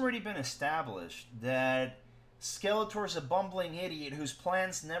 if it's already been established that Skeletor's a bumbling idiot whose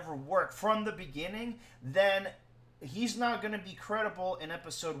plans never work from the beginning, then he's not going to be credible in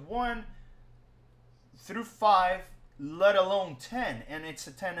episode 1 through 5, let alone 10, and it's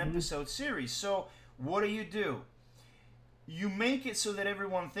a 10 episode series. So what do? You make it so that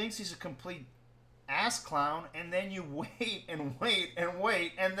everyone thinks he's a complete ass clown, and then you wait and wait and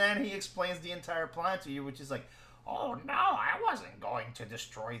wait, and then he explains the entire plan to you, which is like, oh no, I wasn't going to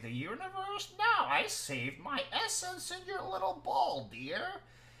destroy the universe. No, I saved my essence in your little ball, dear.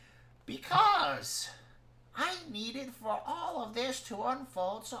 Because I needed for all of this to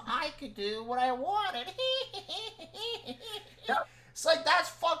unfold so I could do what I wanted. It's like, that's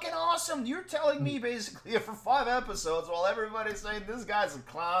fucking awesome. You're telling me basically for 5 episodes while everybody's saying this guy's a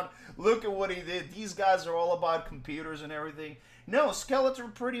clown, look at what he did, these guys are all about computers and everything. No,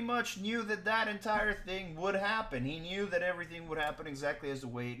 Skeletor pretty much knew that entire thing would happen. He knew that everything would happen exactly as the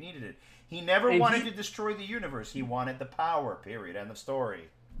way it needed it. He never wanted to destroy the universe. He wanted the power, period, end of story.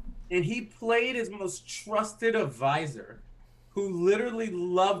 And he played his most trusted advisor, who literally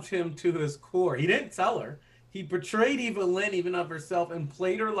loved him to his core. He didn't tell her. He betrayed Eva Lynn even of herself and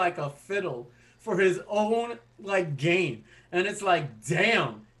played her like a fiddle for his own gain. And it's like,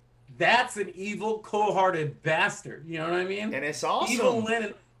 damn, that's an evil, cold-hearted bastard. You know what I mean? And it's awesome. Eva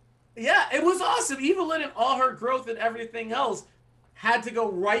Lynn, yeah, it was awesome. Eva Lynn and all her growth and everything else had to go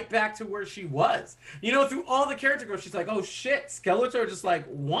right back to where she was. You know, through all the character growth, she's like, oh shit, Skeletor just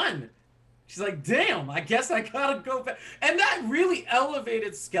won. She's like, damn, I guess I gotta go back. And that really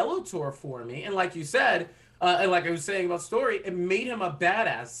elevated Skeletor for me. And like you said, and like I was saying about story, it made him a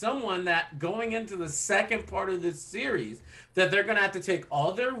badass. Someone that going into the second part of this series, that they're going to have to take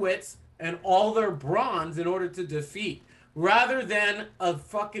all their wits and all their bronze in order to defeat. Rather than a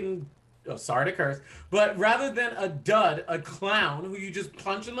fucking, oh, sorry to curse, but rather than a dud, a clown who you just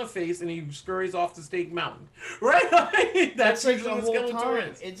punch in the face and he scurries off to Snake Mountain. Right? That's like the whole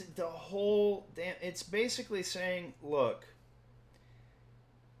time. It's the whole damn, it's basically saying, look,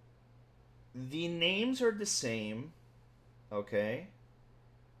 the names are the same, okay?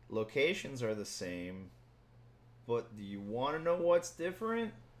 Locations are the same, but do you want to know what's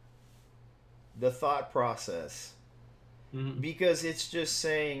different? The thought process. Mm-hmm. Because it's just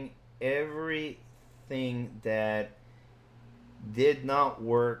saying everything that did not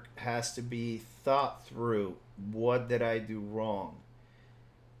work has to be thought through. What did I do wrong?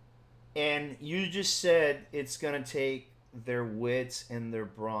 And you just said it's going to take their wits and their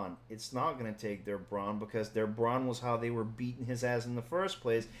brawn. It's not going to take their brawn, because their brawn was how they were beating his ass in the first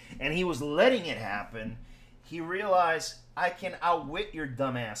place, and he was letting it happen. He realized, I can outwit your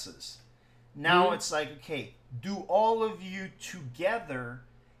dumbasses. Now it's like, okay, do all of you together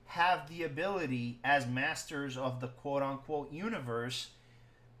have the ability as masters of the quote-unquote universe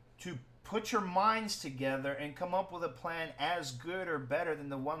to put your minds together and come up with a plan as good or better than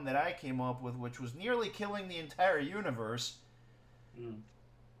the one that I came up with, which was nearly killing the entire universe,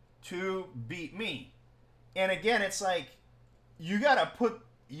 to beat me? And again, it's like, you gotta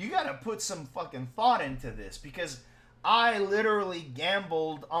put some fucking thought into this, because I literally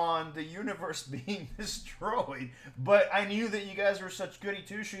gambled on the universe being destroyed, but I knew that you guys were such goody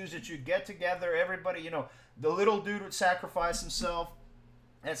two-shoes that you'd get together, everybody, you know, the little dude would sacrifice himself.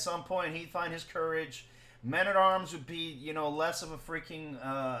 At some point, he'd find his courage. Men-at-Arms would be, you know, less of a freaking,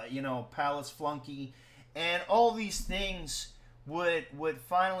 you know, palace flunky. And all these things would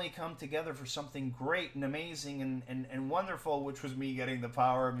finally come together for something great and amazing and wonderful, which was me getting the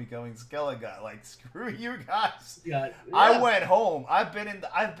power and becoming Skeletor. Like, screw you guys. Yeah. I went home. I've been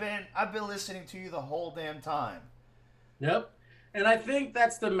listening to you the whole damn time. Yep. And I think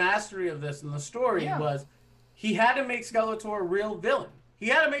that's the mastery of this in the story was he had to make Skeletor a real villain. He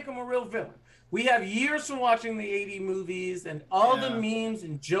had to make him a real villain. We have years from watching the 80 movies and all the memes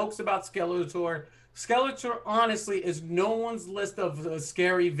and jokes about Skeletor. Skeletor, honestly, is no one's list of a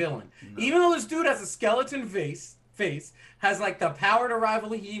scary villain. No. Even though this dude has a skeleton face, has like the power to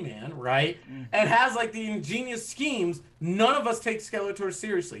rival He-Man, right? Mm-hmm. And has like the ingenious schemes, none of us take Skeletor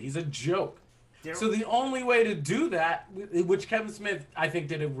seriously. He's a joke. So the only way to do that, which Kevin Smith, I think,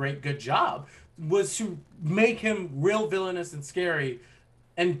 did a good job, was to make him real villainous and scary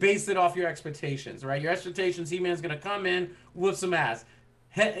and base it off your expectations, right? Your expectations, He-Man's going to come in, whoop some ass.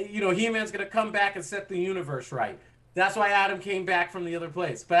 You know, He-Man's going to come back and set the universe right. That's why Adam came back from the other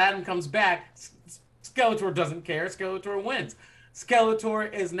place. But Adam comes back, Skeletor doesn't care, Skeletor wins.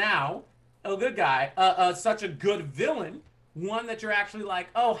 Skeletor is now a good guy, such a good villain, one that you're actually like,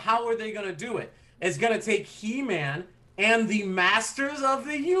 oh, how are they going to do it? It's going to take He-Man and the Masters of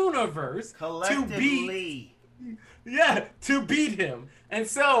the Universe to beat him. And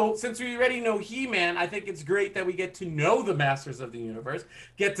so, since we already know He-Man, I think it's great that we get to know the Masters of the Universe,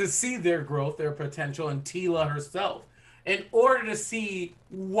 get to see their growth, their potential, and Teela herself, in order to see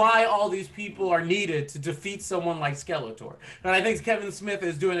why all these people are needed to defeat someone like Skeletor. And I think Kevin Smith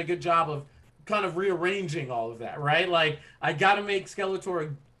is doing a good job of kind of rearranging all of that, right? Like, I got to make Skeletor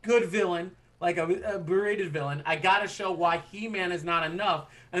a good villain, like a berated villain. I got to show why He-Man is not enough.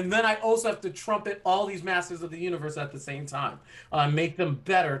 And then I also have to trumpet all these Masters of the Universe at the same time. Make them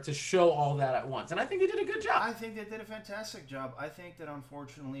better to show all that at once. And I think they did a good job. I think they did a fantastic job. I think that,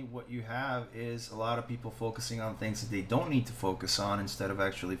 unfortunately, what you have is a lot of people focusing on things that they don't need to focus on instead of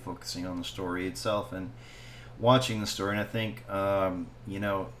actually focusing on the story itself and watching the story. And I think, you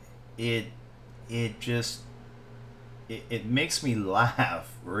know, it makes me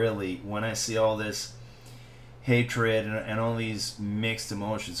laugh, really, when I see all this hatred and all these mixed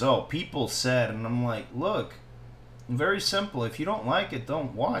emotions. Oh, people said, and I'm like, look, very simple. If you don't like it,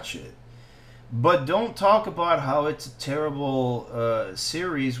 don't watch it. But don't talk about how it's a terrible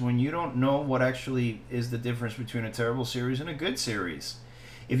series when you don't know what actually is the difference between a terrible series and a good series.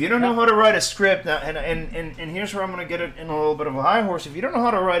 If you don't know how to write a script, now, and here's where I'm going to get it in a little bit of a high horse. If you don't know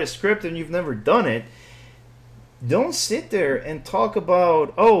how to write a script and you've never done it, don't sit there and talk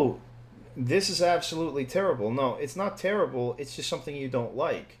about, oh, this is absolutely terrible. No, it's not terrible. It's just something you don't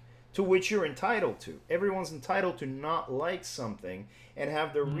like, to which you're entitled to. Everyone's entitled to not like something and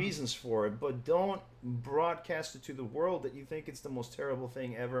have their reasons for it, but don't broadcast it to the world that you think it's the most terrible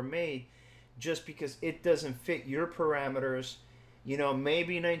thing ever made just because it doesn't fit your parameters. You know,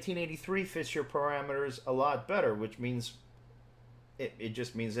 maybe 1983 fits your parameters a lot better, which means it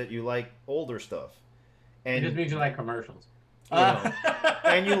just means that you like older stuff. And it just means you like commercials. You know,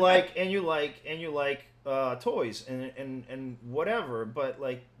 and you like toys and whatever, but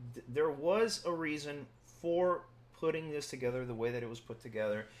like there was a reason for putting this together the way that it was put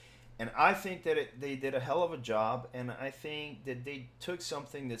together, and I think that they did a hell of a job, and I think that they took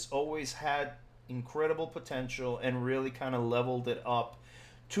something that's always had incredible potential and really kind of leveled it up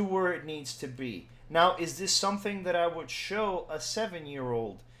to where it needs to be. Now, is this something that I would show a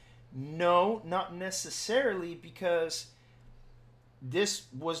 7-year-old? No, not necessarily, because this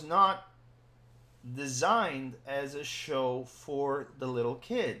was not designed as a show for the little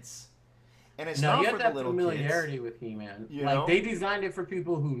kids. And it's No, not you have for to the have little familiarity kids. with He-Man. You Like know? they designed it for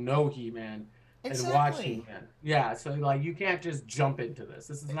people who know He-Man and watch Exactly. He-Man. Yeah, so like you can't just jump into this.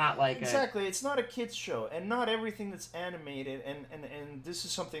 This is not like a Exactly. It's not a kids show, and not everything that's animated. And this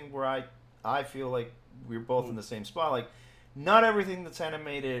is something where I feel like we're both in the same spot. Like, not everything that's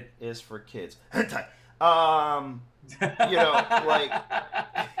animated is for kids. Hentai. You know, like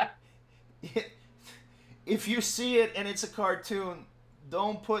if you see it and it's a cartoon,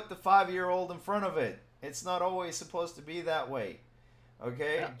 don't put the 5-year-old in front of it. It's not always supposed to be that way.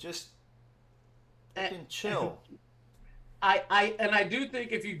 Okay, Yeah. just fucking chill. I do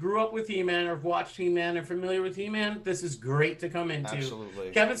think if you grew up with He-Man or watched He-Man and familiar with He-Man, this is great to come into.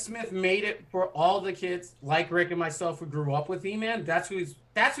 Absolutely. Kevin Smith made it for all the kids like Rick and myself who grew up with He-Man. That's who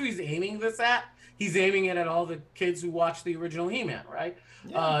he's aiming this at. He's aiming it at all the kids who watched the original He-Man, right?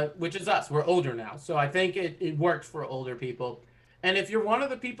 Yeah. Which is us. We're older now. So I think it works for older people. And if you're one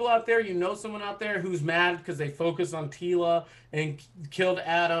of the people out there, you know someone out there who's mad because they focus on Tila and killed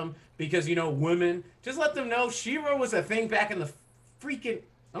Adam because, women, just let them know She-Ra was a thing back in the freaking,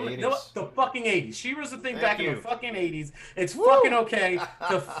 the fucking 80s. She-Ra's a thing back in the fucking 80s. It's fucking okay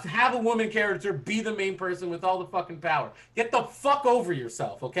to have a woman character be the main person with all the fucking power. Get the fuck over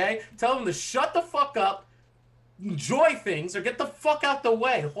yourself, okay? Tell them to shut the fuck up, enjoy things, or get the fuck out the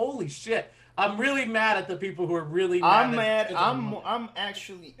way. Holy shit. I'm really mad at the people who are really mad. I'm mad. I'm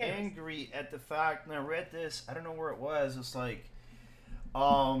actually angry at the fact, and I read this, I don't know where it was, it's like,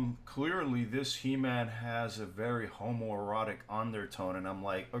 clearly this He-Man has a very homoerotic undertone, and I'm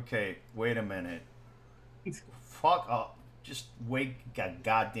like, okay, wait a minute. Fuck up. Just wait a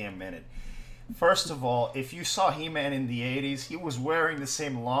goddamn minute. First of all, if you saw He-Man in the 80s, he was wearing the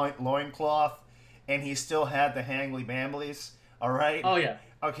same loincloth, and he still had the hangly bamblies, alright? Oh, yeah.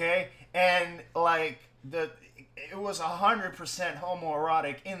 Okay? And, like, it was 100%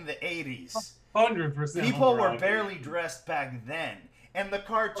 homoerotic in the 80s. 100%. People were barely dressed back then. And the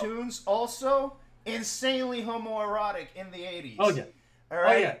cartoons also insanely homoerotic in the 80s. Oh, yeah. All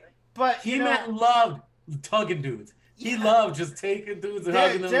right? Oh, yeah. But, He-Man loved tugging dudes. He loved just taking dudes and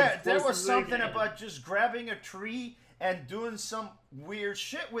hugging them. There was something about just grabbing a tree and doing some weird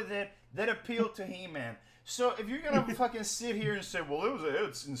shit with it that appealed to He-Man. So if you're gonna fucking sit here and say, well,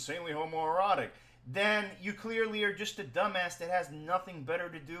 it's insanely homoerotic, then you clearly are just a dumbass that has nothing better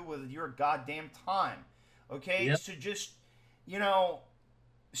to do with your goddamn time. Okay? Yep. So just,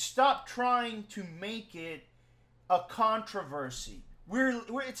 stop trying to make it a controversy.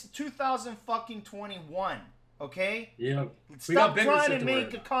 It's 2021. Okay? Yeah. Stop trying to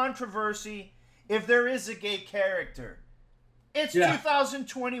make a controversy if there is a gay character. It's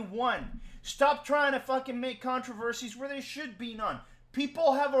 2021. Stop trying to fucking make controversies where there should be none.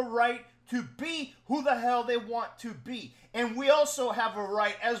 People have a right to be who the hell they want to be. And we also have a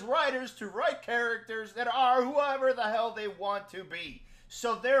right as writers to write characters that are whoever the hell they want to be.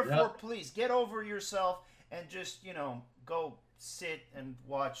 So therefore, please get over yourself and just, go sit and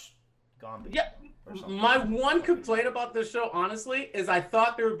watch Gombe. Yeah. My one complaint about this show, honestly, is I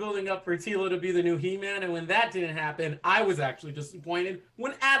thought they were building up for Tila to be the new He-Man, and when that didn't happen, I was actually disappointed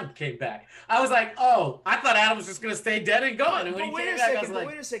when Adam came back. I was like, oh, I thought Adam was just going to stay dead and gone. And when he came back, I was like...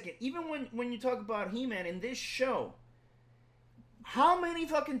 Wait a second. Even when you talk about He-Man in this show, how many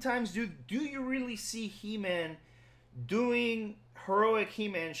fucking times do you really see He-Man doing heroic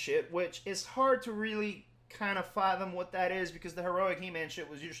He-Man shit, which is hard to really kind of fathom what that is, because the heroic He-Man shit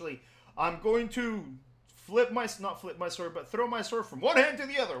was usually... I'm going to throw my sword from one hand to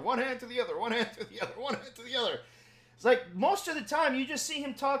the other, one hand to the other, one hand to the other, one hand to the other. It's like, most of the time, you just see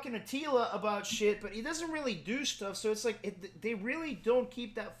him talking to Tila about shit, but he doesn't really do stuff, so it's like, they really don't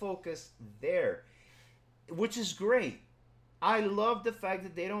keep that focus there, which is great. I love the fact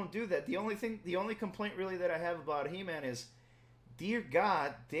that they don't do that. The only complaint really that I have about He-Man is, dear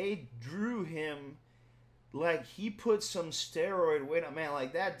God, they drew him like he put some steroid weight on. Man,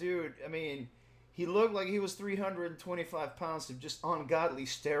 like that dude, I mean, he looked like he was 325 pounds of just ungodly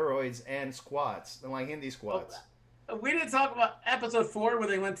steroids and squats, and like Hindi squats. We didn't talk about episode 4 where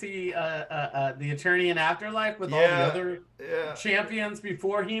they went to the Attorney in Afterlife with all the other champions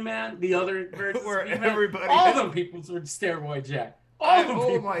before He-Man, the other versions where He-Man. everybody, all them people were steroid jacked.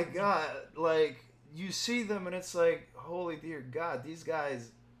 Oh my God, like you see them and it's like, holy dear God, these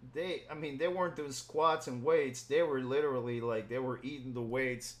guys. They weren't doing squats and weights. They were literally like, they were eating the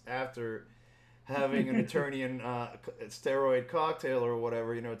weights after having an Eternian steroid cocktail or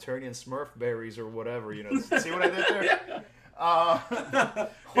whatever, Eternian Smurf berries or whatever, See what I did there? Yeah,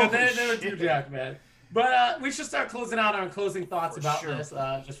 they were too jacked, man. But we should start closing out our closing thoughts about this,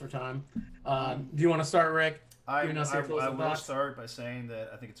 just for time. Do you want to start, Rick? I will start by saying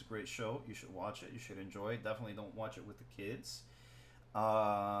that I think it's a great show. You should watch it. You should enjoy it. Definitely don't watch it with the kids.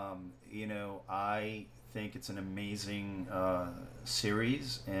 I think it's an amazing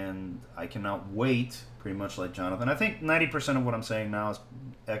series, and I cannot wait. Pretty much like Jonathan. I think 90% of what I'm saying now is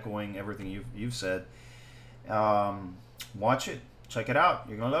echoing everything you've said. Watch it. Check it out.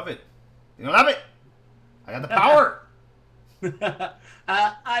 You're gonna love it. You're gonna love it. I got the power.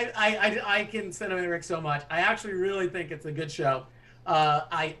 I can sentiment Rick so much. I actually really think it's a good show.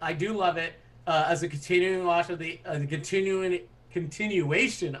 I do love it as a continuing watch of the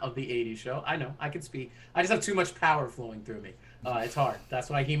continuation of the '80s show. I know I can speak. I just have too much power flowing through me. It's hard. That's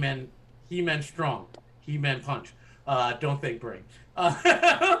why He-Man strong. He-Man punch. Don't think brain.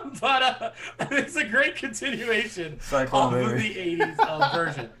 But it's a great continuation of the '80s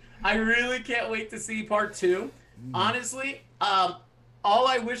version. I really can't wait to see part 2. Honestly, all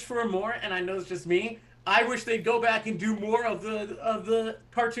I wish for more, and I know it's just me, I wish they'd go back and do more of the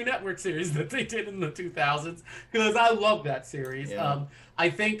Cartoon Network series that they did in the 2000s, because I love that series. Yeah. I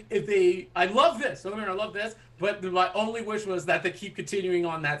think I love this. Don't get me wrong, I love this, but my only wish was that they keep continuing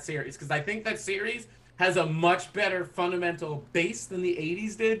on that series, because I think that series has a much better fundamental base than the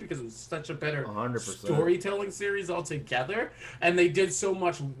 80s did, because it was such a better 100%. Storytelling series altogether, and they did so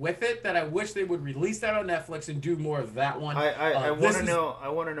much with it that I wish they would release that on Netflix and do more of that one. I want to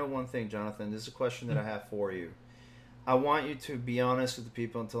know one thing, Jonathan. This is a question that I have for you. I want you to be honest with the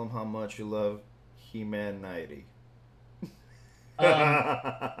people and tell them how much you love He-Man 90.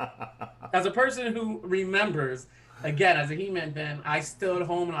 As a person who remembers, again, as a He-Man fan, I stood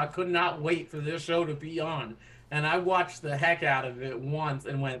home and I could not wait for this show to be on. And I watched the heck out of it once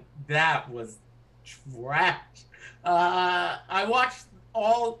and went, that was trash. I watched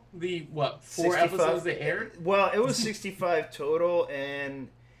all the, 4 episodes they aired? Well, it was 65 total, and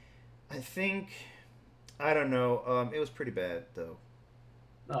I think, I don't know, it was pretty bad, though.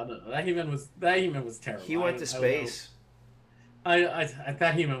 No, that He-Man was terrible. He went to space. I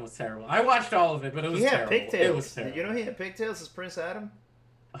thought He-Man was terrible. I watched all of it, but it was terrible. Pigtails. It was terrible. You know he had pigtails as Prince Adam?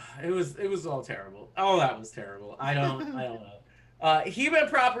 It was all terrible. All that was terrible. I don't know. He-Man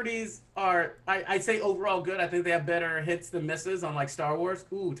properties are, I'd say overall good. I think they have better hits than misses on like Star Wars.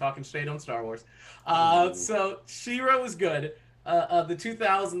 Ooh, talking straight on Star Wars. So She-Ra was good. The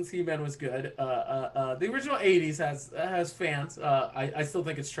 2000s He-Man was good. The original 80s has fans. I still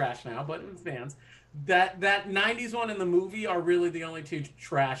think it's trash now, but it's fans. That 90s one and the movie are really the only 2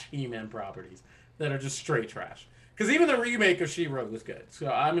 trash He-Man properties that are just straight trash. Because even the remake of She-Ra was good. So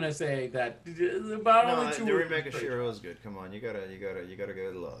I'm gonna say that about only 2. The remake of She-Ra was good. Come on, you gotta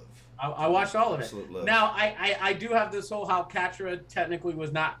go love. I watched all of it. Love. Now I do have this whole how Catra technically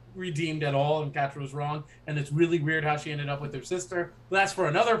was not redeemed at all, and Catra was wrong, and it's really weird how she ended up with her sister. But that's for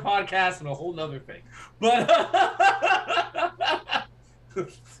another podcast and a whole nother thing. But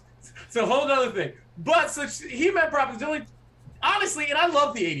it's a whole other thing. But so He-Man properties only. Honestly, and I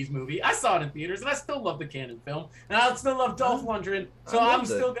love the 80s movie. I saw it in theaters, and I still love the canon film. And I still love Dolph Lundgren. So I'm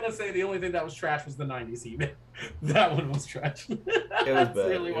still going to say the only thing that was trash was the 90s He-Man. That one was trash. It was bad.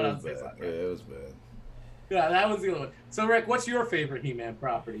 Really It was bad. Yeah, that was the other one. So, Rick, what's your favorite He-Man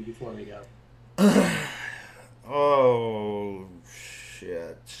property before we go? Oh,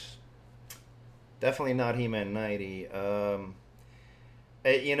 shit. Definitely not He-Man 90.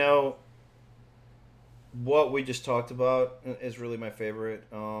 What we just talked about is really my favorite,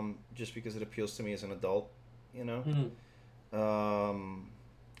 just because it appeals to me as an adult, Mm-hmm.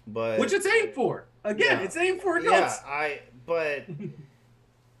 But which it's aimed for. Again, it's aimed for adults. Yeah, but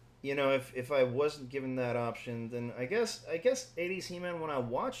if I wasn't given that option, then I guess 80s He-Man when I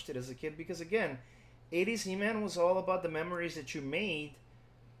watched it as a kid, because again, 80s He-Man was all about the memories that you made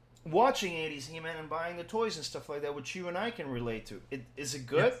watching 80s He-Man and buying the toys and stuff like that, which you and I can relate to. Is it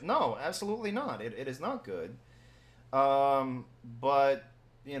good? Yes. No, absolutely not. It is not good. But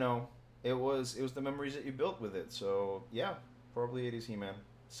it was the memories that you built with it. So yeah, probably 80s He-Man,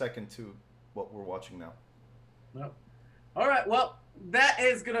 second to what we're watching now. Yep. All right, well, that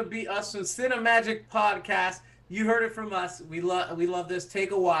is gonna be us from Cinemagic Podcast. You heard it from us. We love this. Take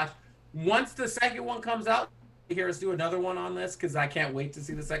a watch. Once the second one comes out, hear us do another one on this, because I can't wait to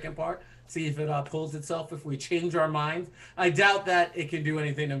see the second part, see if it pulls itself, if we change our minds. I doubt that it can do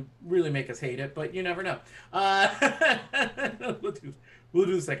anything to really make us hate it, but you never know. We'll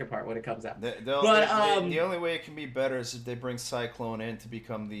do the second part when it comes out. The only way it can be better is if they bring Cyclone in to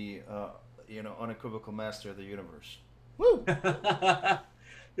become the unequivocal master of the universe. Woo! Yeah,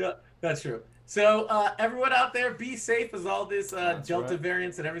 that's true. So everyone out there, be safe as all this Delta right.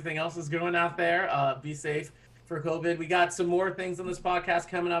 variants and everything else is going out there. Be safe for COVID. We got some more things on this podcast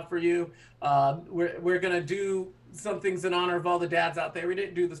coming up for you. We're gonna do some things in honor of all the dads out there. We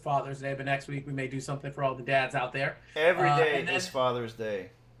didn't do this Father's Day, but next week we may do something for all the dads out there. Every day and then- is Father's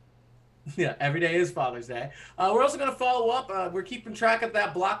Day. Yeah, every day is Father's Day. We're also going to follow up. We're keeping track of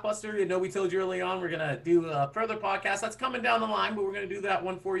that Blockbuster. You know, we told you early on we're going to do a further podcast. That's coming down the line, but we're going to do that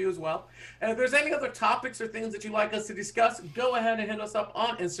one for you as well. And if there's any other topics or things that you'd like us to discuss, go ahead and hit us up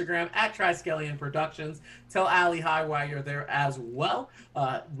on Instagram at Triskelion Productions. Tell Allie hi while you're there as well.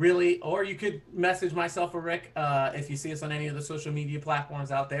 Or you could message myself or Rick if you see us on any of the social media platforms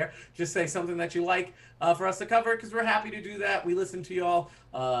out there. Just say something that you like for us to cover, because we're happy to do that. We listen to y'all.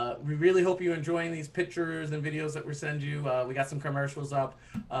 We really hope you're enjoying these pictures and videos that we send you. We got some commercials up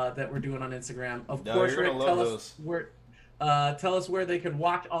that we're doing on Instagram. Of course, you're Rick, gonna love tell us where they can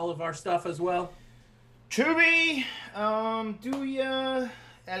watch all of our stuff as well. Tubi, Duya,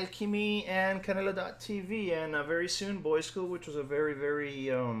 Alchemy, and Canela.tv, and very soon Boy School, which was a very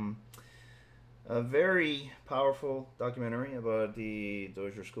powerful documentary about the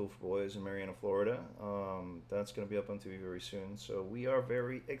Dozier School for Boys in Marianna, Florida. That's going to be up on TV very soon, so we are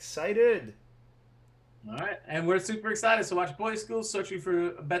very excited. All right, and we're super excited. So watch Boy School, searching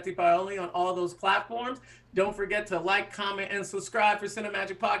for Betty Paoli on all those platforms. Don't forget to like, comment, and subscribe for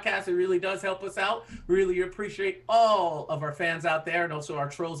Cinemagic Podcast. It really does help us out. Really appreciate all of our fans out there and also our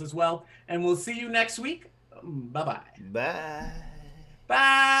trolls as well. And we'll see you next week. Bye-bye. Bye.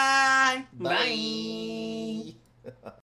 Bye. Bye.